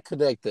 They're not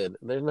connected.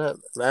 They're not,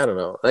 I don't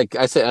know. Like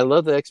I said, I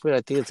love the X-Men.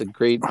 I think it's a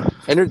great,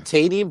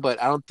 entertaining,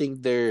 but I don't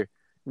think they're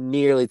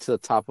nearly to the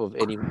top of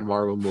any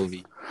Marvel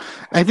movie.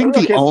 I think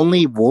the Okay,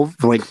 only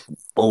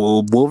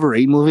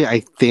Wolverine movie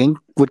I think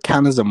would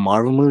count as a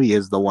Marvel movie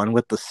is the one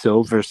with the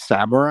Silver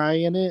Samurai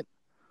in it.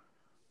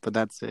 But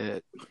that's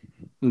it.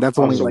 And that's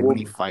only so like when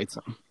he fights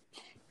him.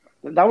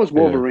 that was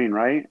Wolverine,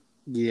 right?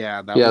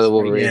 Yeah, that Yeah, was the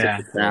Wolverine.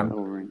 Yeah.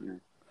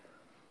 Wolverine.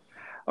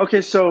 Yeah.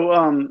 Okay,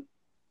 so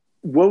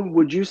what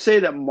would you say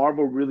that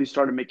Marvel really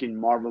started making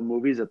Marvel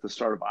movies at the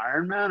start of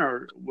Iron Man,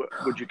 or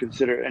would you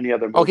consider any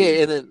other movie?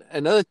 Okay, and then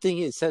another thing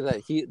he said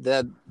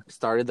that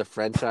started the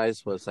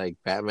franchise was like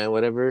Batman,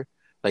 whatever,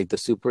 like the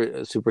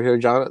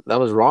superhero genre. That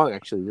was wrong,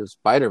 actually. It was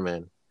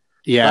Spider-Man.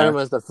 Yeah,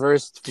 Spider-Man's the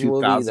first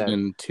movie that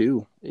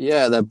 2002.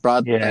 that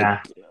brought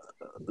Yeah.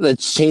 that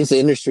changed the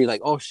industry.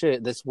 Like, oh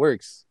shit, this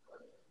works.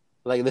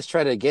 Like, let's try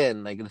it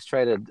again. Like, let's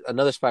try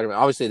another Spider-Man.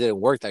 Obviously, it didn't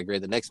work that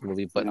great the next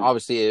movie, but Yeah.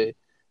 obviously The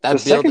that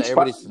built second that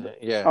everybody's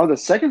the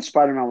second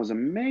Spider-Man was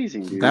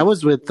amazing, dude. That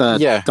was with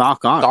Yeah.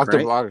 Doc Ock, Dr.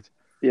 right? Block.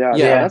 yeah,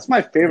 Yeah. that's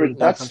my favorite. Yeah.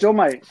 That's still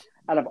my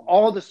out of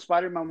all the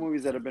Spider-Man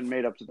movies that have been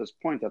made up to this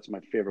point. That's my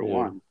favorite Yeah.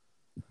 one.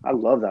 I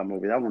love that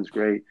movie. That one's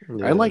great.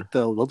 Yeah. I like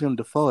the William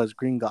Dafoe as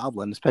Green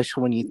Goblin,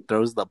 especially when he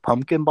throws the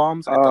pumpkin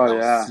bombs. I Oh, thought that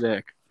yeah. was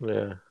sick.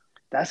 Yeah.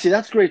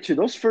 That's great too.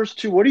 Those first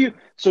two.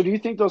 Do you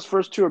think those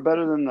first two are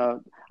better than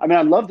the? I mean,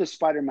 I love the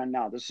Spider-Man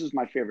now. This is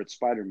my favorite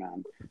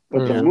Spider-Man.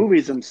 But the Mhm.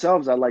 movies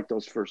themselves, I like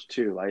those first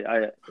two.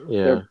 Yeah.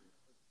 They're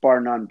bar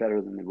none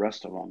better than the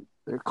rest of them.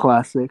 They're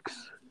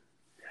classics.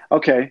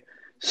 Okay,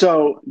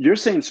 so you're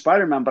saying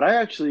Spider-Man, but I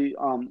actually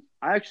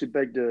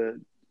beg to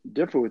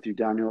differ with you,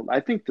 Daniel. I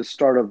think the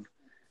start of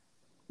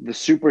the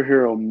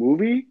superhero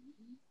movie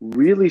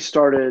really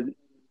started.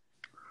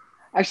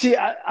 Actually,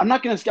 I'm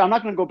not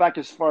gonna go back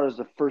as far as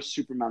the first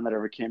Superman that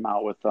ever came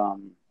out with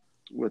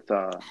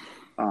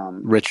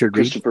Richard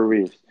Reeve. Christopher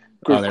Reeves.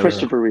 Oh, there we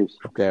Christopher Reeves.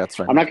 Okay, that's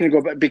fine. I'm not going to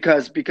go back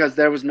because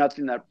there was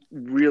nothing that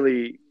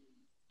really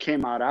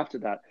came out after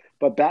that.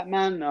 But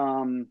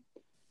Batman,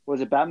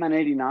 was it Batman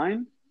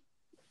 '89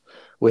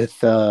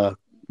 With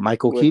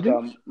Michael with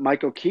Keaton?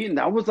 Michael Keaton?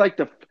 That was like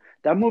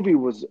that movie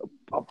was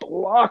a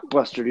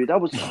blockbuster, dude. That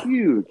was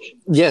huge.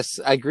 Yes,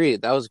 I agree.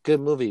 That was a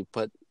good movie,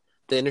 but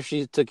the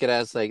industry took it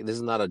as like this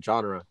is not a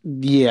genre.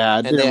 Yeah,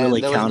 it And didn't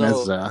really there was count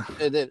no-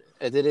 as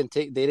They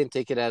didn't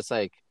take it as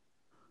like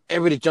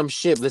everybody jump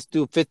ship. Let's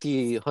do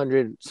 50,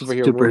 100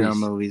 superhero movies.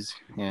 movies.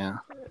 Yeah.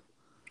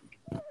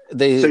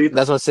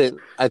 That's what I said.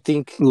 I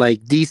think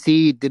Like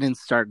DC didn't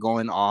start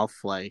going off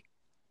like,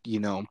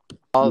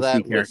 all DC that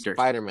with characters.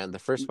 Spider-Man, the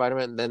first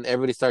Spider-Man, then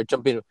everybody started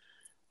jumping.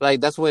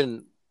 Like that's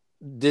when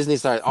Disney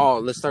started. Oh,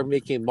 let's start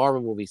making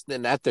Marvel movies.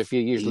 Then after a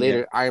few years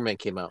later, Iron Man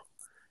came out,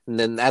 and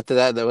then after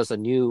that, there was a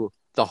new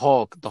the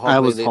Hulk. The Hulk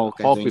That was Hulk,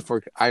 I think.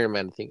 before Iron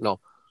Man. I think no.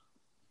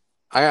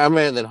 Iron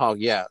Man and then Hulk,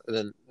 yeah. And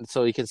then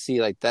so you can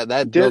see like that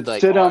build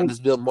like let's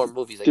build more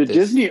movies like did this.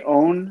 Disney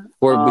own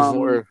Or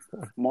before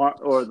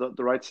the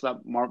rights to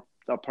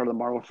that part of the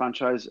Marvel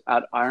franchise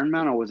at Iron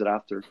Man, or was it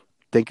after?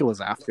 I think it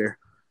was after.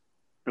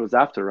 It was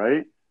after,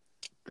 right?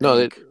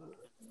 No,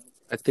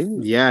 I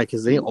think Yeah,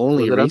 because they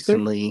only Was it after?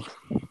 recently,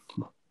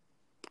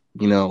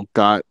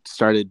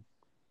 started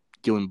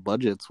doing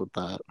budgets with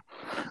that.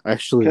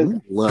 Actually, let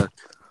me look.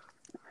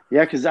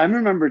 Yeah, because I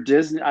remember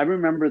Disney. I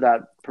remember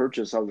that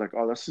purchase. I was like,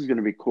 "Oh, this is going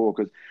to be cool."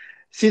 Because,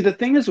 see, the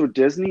thing is with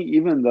Disney,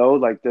 even though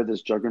like they're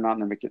this juggernaut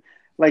and they're making,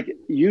 like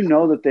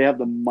that they have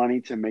the money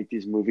to make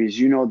these movies.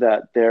 You know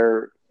that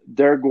they're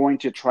going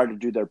to try to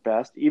do their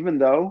best. Even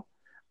though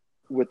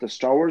with the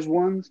Star Wars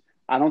ones,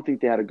 I don't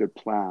think they had a good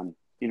plan.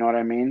 You know what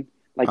I mean?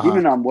 Like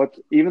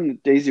even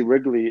Daisy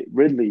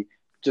Ridley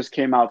just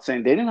came out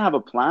saying they didn't have a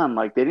plan.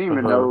 Like they didn't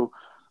even know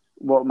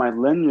what my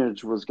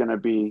lineage was going to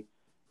be.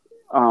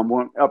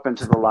 went up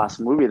into the last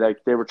movie.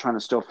 Like they were trying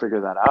to still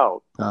figure that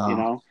out, you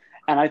know.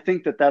 And I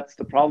think that's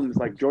the problem. Is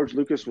like George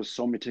Lucas was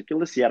so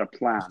meticulous; he had a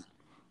plan.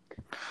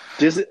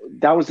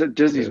 That was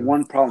Disney's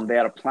one problem. They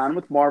had a plan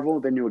with Marvel.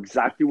 They knew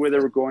exactly where they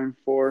were going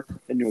for.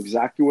 They knew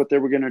exactly what they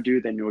were going to do.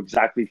 They knew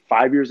exactly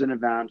 5 years in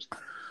advance.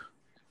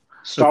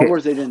 Star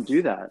Wars, they didn't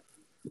do that.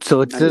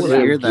 So it says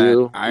here that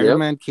do. Iron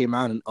Man came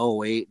out in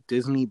 2008.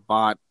 Disney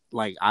bought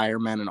like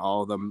Iron Man and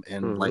all of them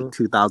in like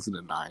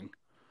 2009.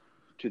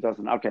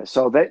 2000. Okay,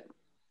 so they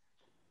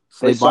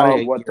bought saw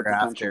it what the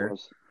potential after.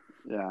 was.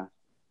 Yeah.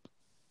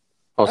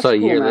 Oh, That's so a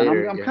cool, year man.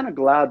 later. I'm kind of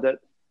glad that.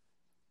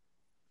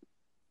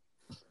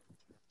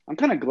 I'm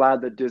kind of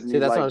glad that Disney. See,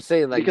 that's what I'm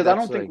saying. Like, because I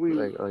don't think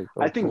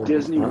I think cool.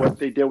 Disney, what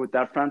they did with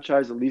that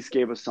franchise, at least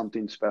gave us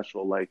something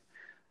special. Like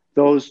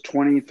those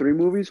 23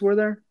 movies were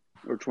there,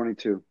 or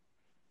 22,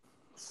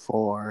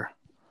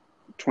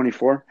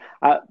 24.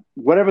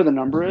 Whatever the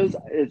number is,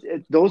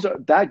 those are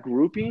that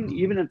grouping.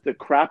 Even if the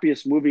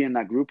crappiest movie in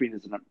that grouping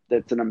is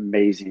it's an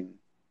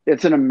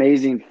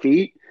amazing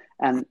feat,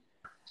 and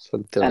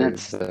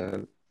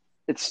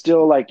it's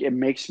still like it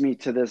makes me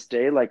to this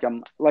day like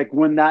I'm like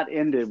when that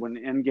ended, when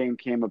Endgame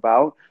came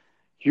about,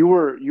 you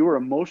were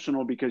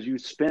emotional because you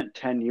spent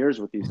 10 years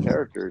with these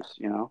characters,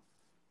 you know,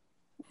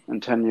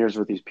 and 10 years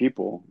with these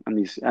people and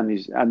these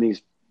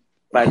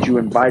that you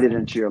invited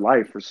into your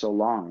life for so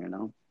long, you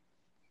know.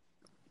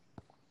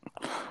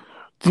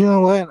 You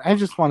know what? I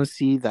just want to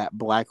see that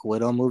Black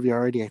Widow movie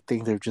already. I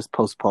think they've just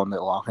postponed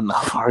it long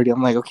enough already.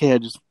 I'm like, okay, I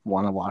just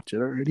want to watch it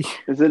already.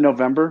 Is it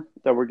November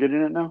that we're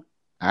getting it now?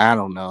 I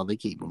don't know. They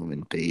keep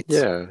moving dates.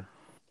 Yeah.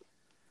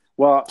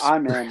 Well,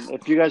 I'm in.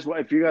 If you guys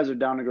are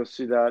down to go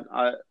see that,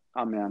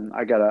 I'm in.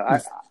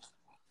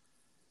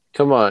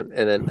 Come on.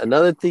 And then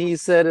another thing you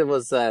said it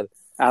was that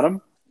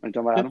Adam? Are you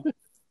talking about Adam?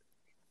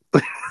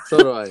 So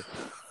do I.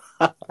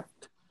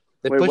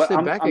 They Wait, pushed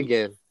it back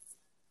again.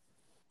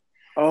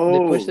 Oh,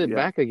 they pushed it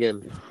back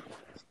again.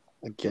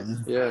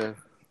 Yeah.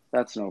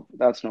 That's no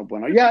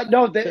bueno. Yeah,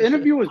 no, the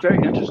interview was very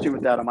interesting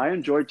with Adam. I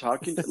enjoyed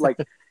talking to, like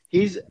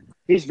he's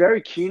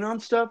very keen on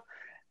stuff,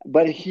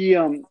 but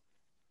his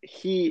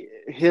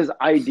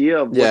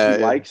idea of what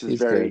he likes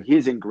is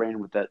he's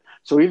ingrained with it.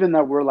 So even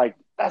though we're like,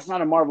 that's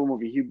not a Marvel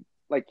movie,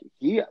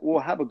 he will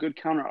have a good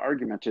counter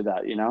argument to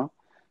that, you know?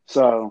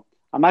 So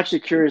I'm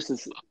actually curious to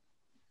see.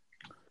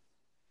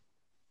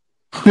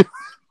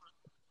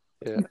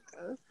 Yeah.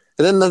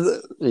 And then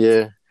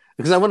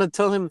because I want to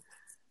tell him,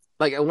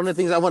 like, one of the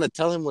things I want to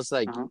tell him was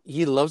like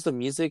he loves the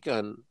music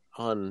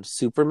on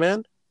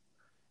Superman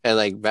and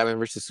like Batman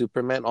versus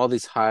Superman, all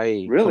these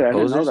high really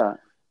composers, I didn't know that.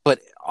 But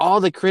all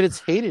the critics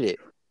hated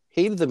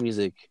the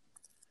music.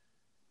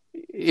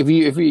 If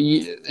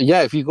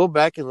you go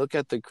back and look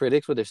at the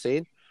critics, what they're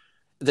saying,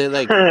 they're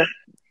like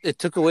it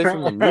took away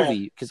from the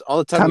movie because all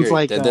the time sounds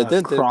like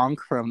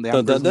Kronk from the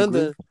Emperor's New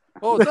Groove.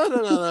 Oh,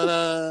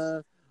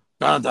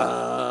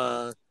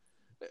 da.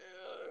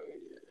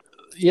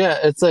 Yeah,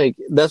 it's like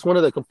that's one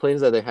of the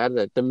complaints that they had,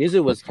 that the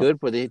music was good,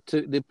 but they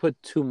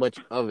put too much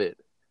of it.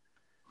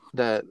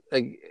 That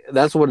like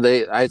that's what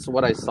I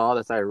saw,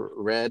 that's I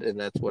read, and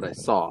that's what I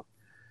saw.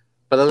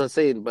 But I'm not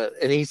saying,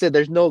 and he said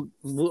there's no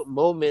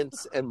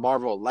moments in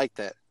Marvel like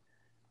that.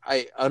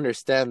 I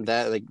understand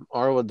that, like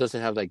Marvel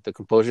doesn't have like the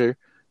composure,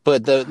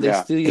 but they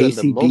still use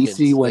the moments.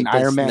 When like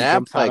Iron Man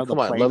jumps out of the come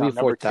on, plane Love on You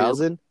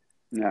 4000.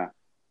 Yeah,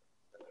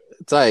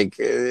 it's like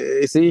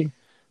see,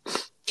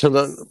 from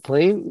the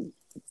plane.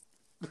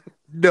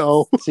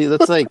 No, see,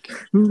 that's like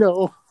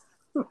no.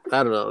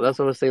 I don't know. That's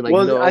what I was saying. Like,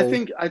 well, no, I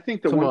think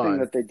the one thing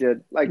that they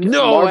did, like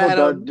no, Marvel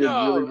Adam, did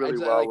really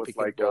well with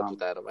like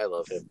with Adam. I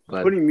love him.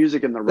 Putting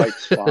music in the right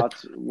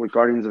spots with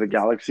Guardians of the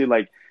Galaxy.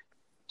 Like,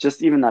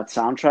 just even that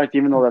soundtrack,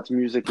 even though that's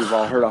music we've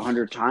all heard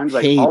 100 times,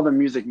 like all the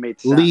music made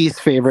sense.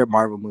 Least favorite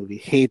Marvel movie.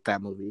 Hate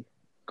that movie.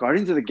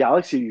 Guardians of the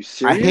Galaxy. Are you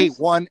serious? I hate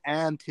 1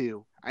 and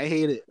 2. I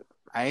hate it.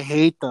 I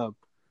hate them.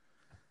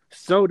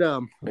 So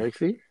dumb.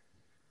 Actually.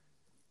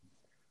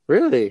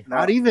 Really?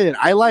 Not even.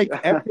 I like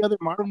every other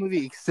Marvel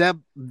movie except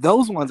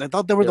those ones. I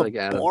thought they were the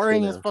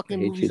boringest fucking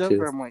movies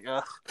ever. I'm like,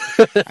 ugh.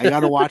 I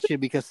gotta watch it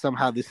because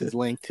somehow this is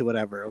linked to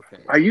whatever. Okay.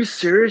 Are you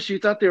serious? You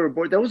thought they were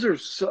boring? Those are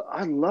so.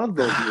 I love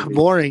those movies.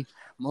 Boring.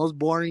 Most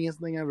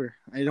boringest thing ever.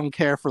 I don't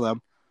care for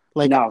them.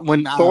 Like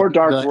when Thor: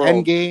 Dark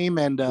World, Endgame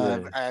and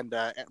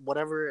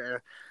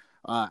whatever.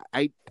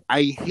 I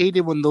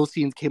hated when those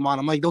scenes came on.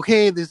 I'm like,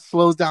 okay, this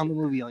slows down the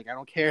movie. Like I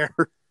don't care.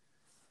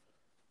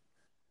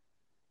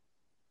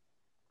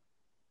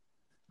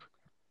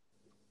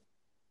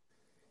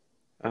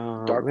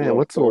 Dark man, World,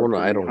 what's the one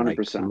I don't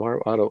 100%.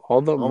 Like? Out of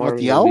all the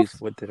Marvel movies,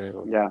 what did I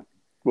like? Yeah,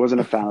 wasn't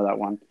a fan of that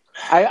one.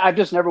 I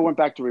just never went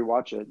back to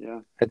rewatch it.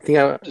 Yeah, I think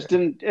I just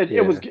didn't.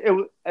 It was.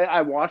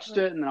 I watched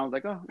it and then I was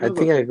like, oh, I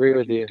think I agree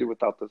with you. Do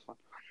without this one.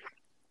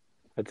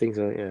 I think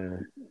so. Yeah.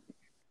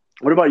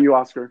 What about you,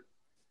 Oscar?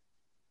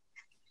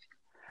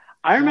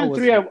 Iron Man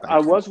 3, I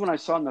was when I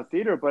saw it in the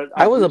theater, but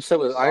I was upset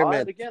with Iron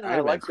Man again.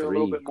 I liked it a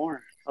little bit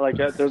more. Like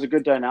there's a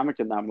good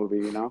dynamic in that movie,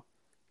 you know.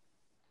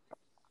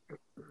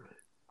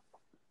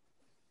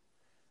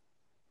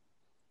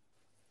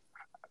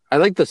 I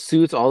like the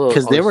suits, all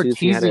because the they were suits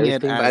he had teasing and it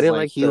everything, as but I didn't like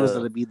like he was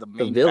gonna be the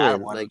main bad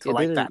villain. one Like, until it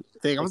like didn't- that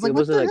thing. I was it like,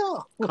 what the wasn't,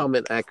 hell?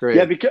 comment accurate.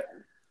 Yeah, because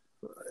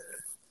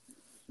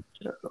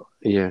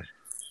Yeah.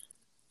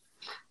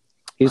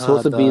 He's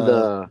supposed to be The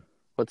the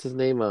what's his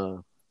name?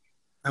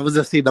 I was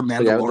to see the The guy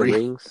with the Mandalorian,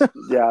 rings.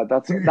 yeah,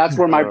 that's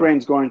where my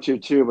brain's going to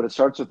too. But it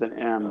starts with an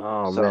M.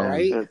 Oh, so man.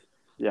 right?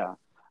 yeah,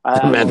 The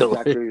I know Mandalorian.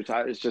 exactly what you're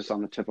talking. It's just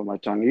on the tip of my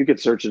tongue. You could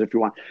search it if you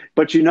want.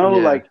 But Yeah.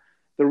 like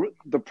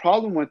the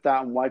problem with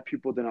that and why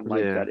people didn't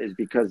like Yeah. that is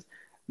because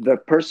the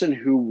person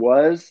who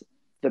was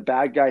the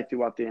bad guy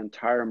throughout the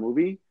entire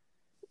movie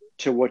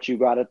to what you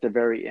got at the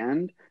very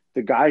end,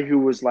 the guy who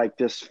was like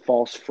this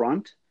false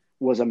front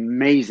was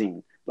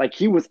amazing. Like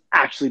he was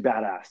actually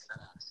badass.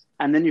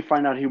 And then you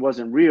find out he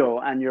wasn't real,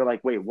 and you're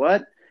like, wait,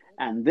 what?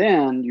 And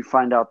then you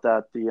find out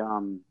that the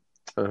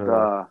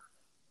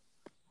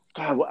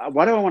God,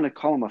 why do I want to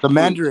call him a The fruit?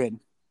 Mandarin.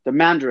 The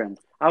Mandarin.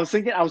 I was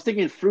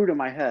thinking fruit in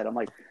my head. I'm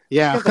like,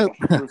 Yeah, this guy's like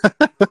a fruit.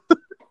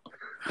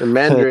 The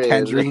Mandarin.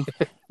 tangerine.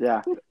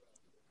 Yeah,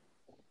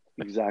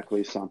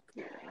 exactly. So,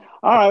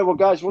 all right, well,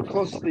 guys, we're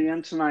close to the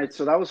end tonight,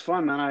 so that was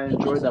fun, man. I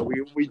enjoyed that.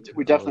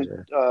 We definitely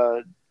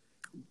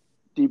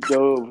deep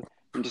dove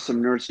into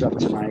some nerd stuff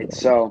tonight.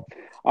 So,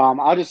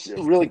 I'll just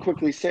really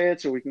quickly say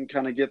it so we can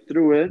kind of get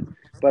through it.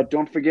 But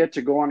don't forget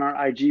to go on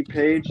our IG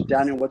page.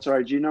 Daniel, what's our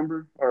IG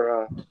number?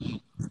 Or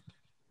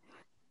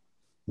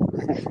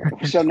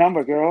what's your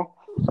number, girl?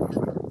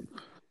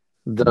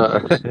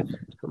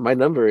 My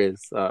number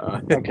is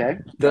Okay.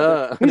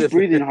 the Who's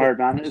breathing hard,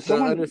 man? Is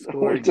someone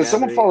does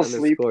someone fall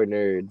asleep?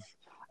 Nerds.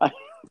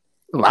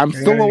 I'm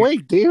still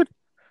awake, dude.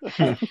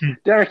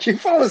 Derek, you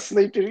fall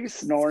asleep, dude. You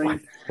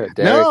snoring. Derek,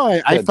 No,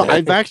 I've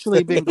Derek.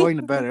 actually been going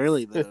to bed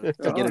early though to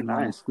Oh, get a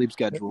normal nice. sleep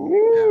schedule.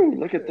 Woo,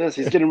 look at this.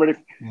 He's getting ready.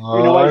 You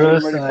know what?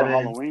 He's getting ready for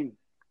Halloween.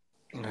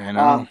 I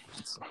know.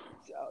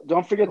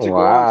 Don't forget to go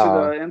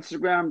Wow. onto the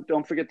Instagram.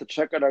 Don't forget to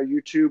check out our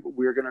YouTube.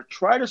 We're going to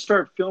try to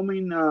start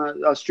filming,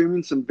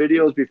 streaming some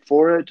videos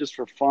before it just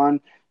for fun,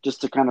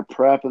 just to kind of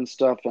prep and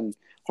stuff. And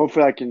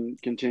hopefully I can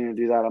continue to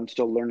do that. I'm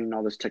still learning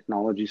all this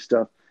technology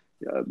stuff,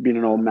 being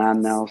an old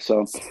man now.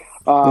 So,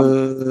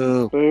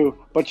 boo.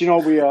 But,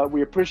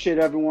 we appreciate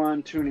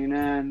everyone tuning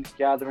in,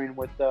 gathering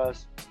with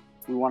us.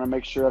 We want to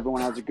make sure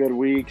everyone has a good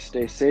week.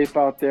 Stay safe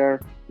out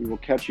there. We will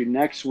catch you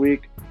next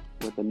week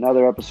with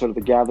another episode of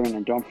The Gathering.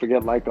 And don't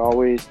forget, like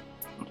always,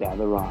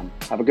 gather on.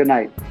 Have a good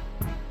night.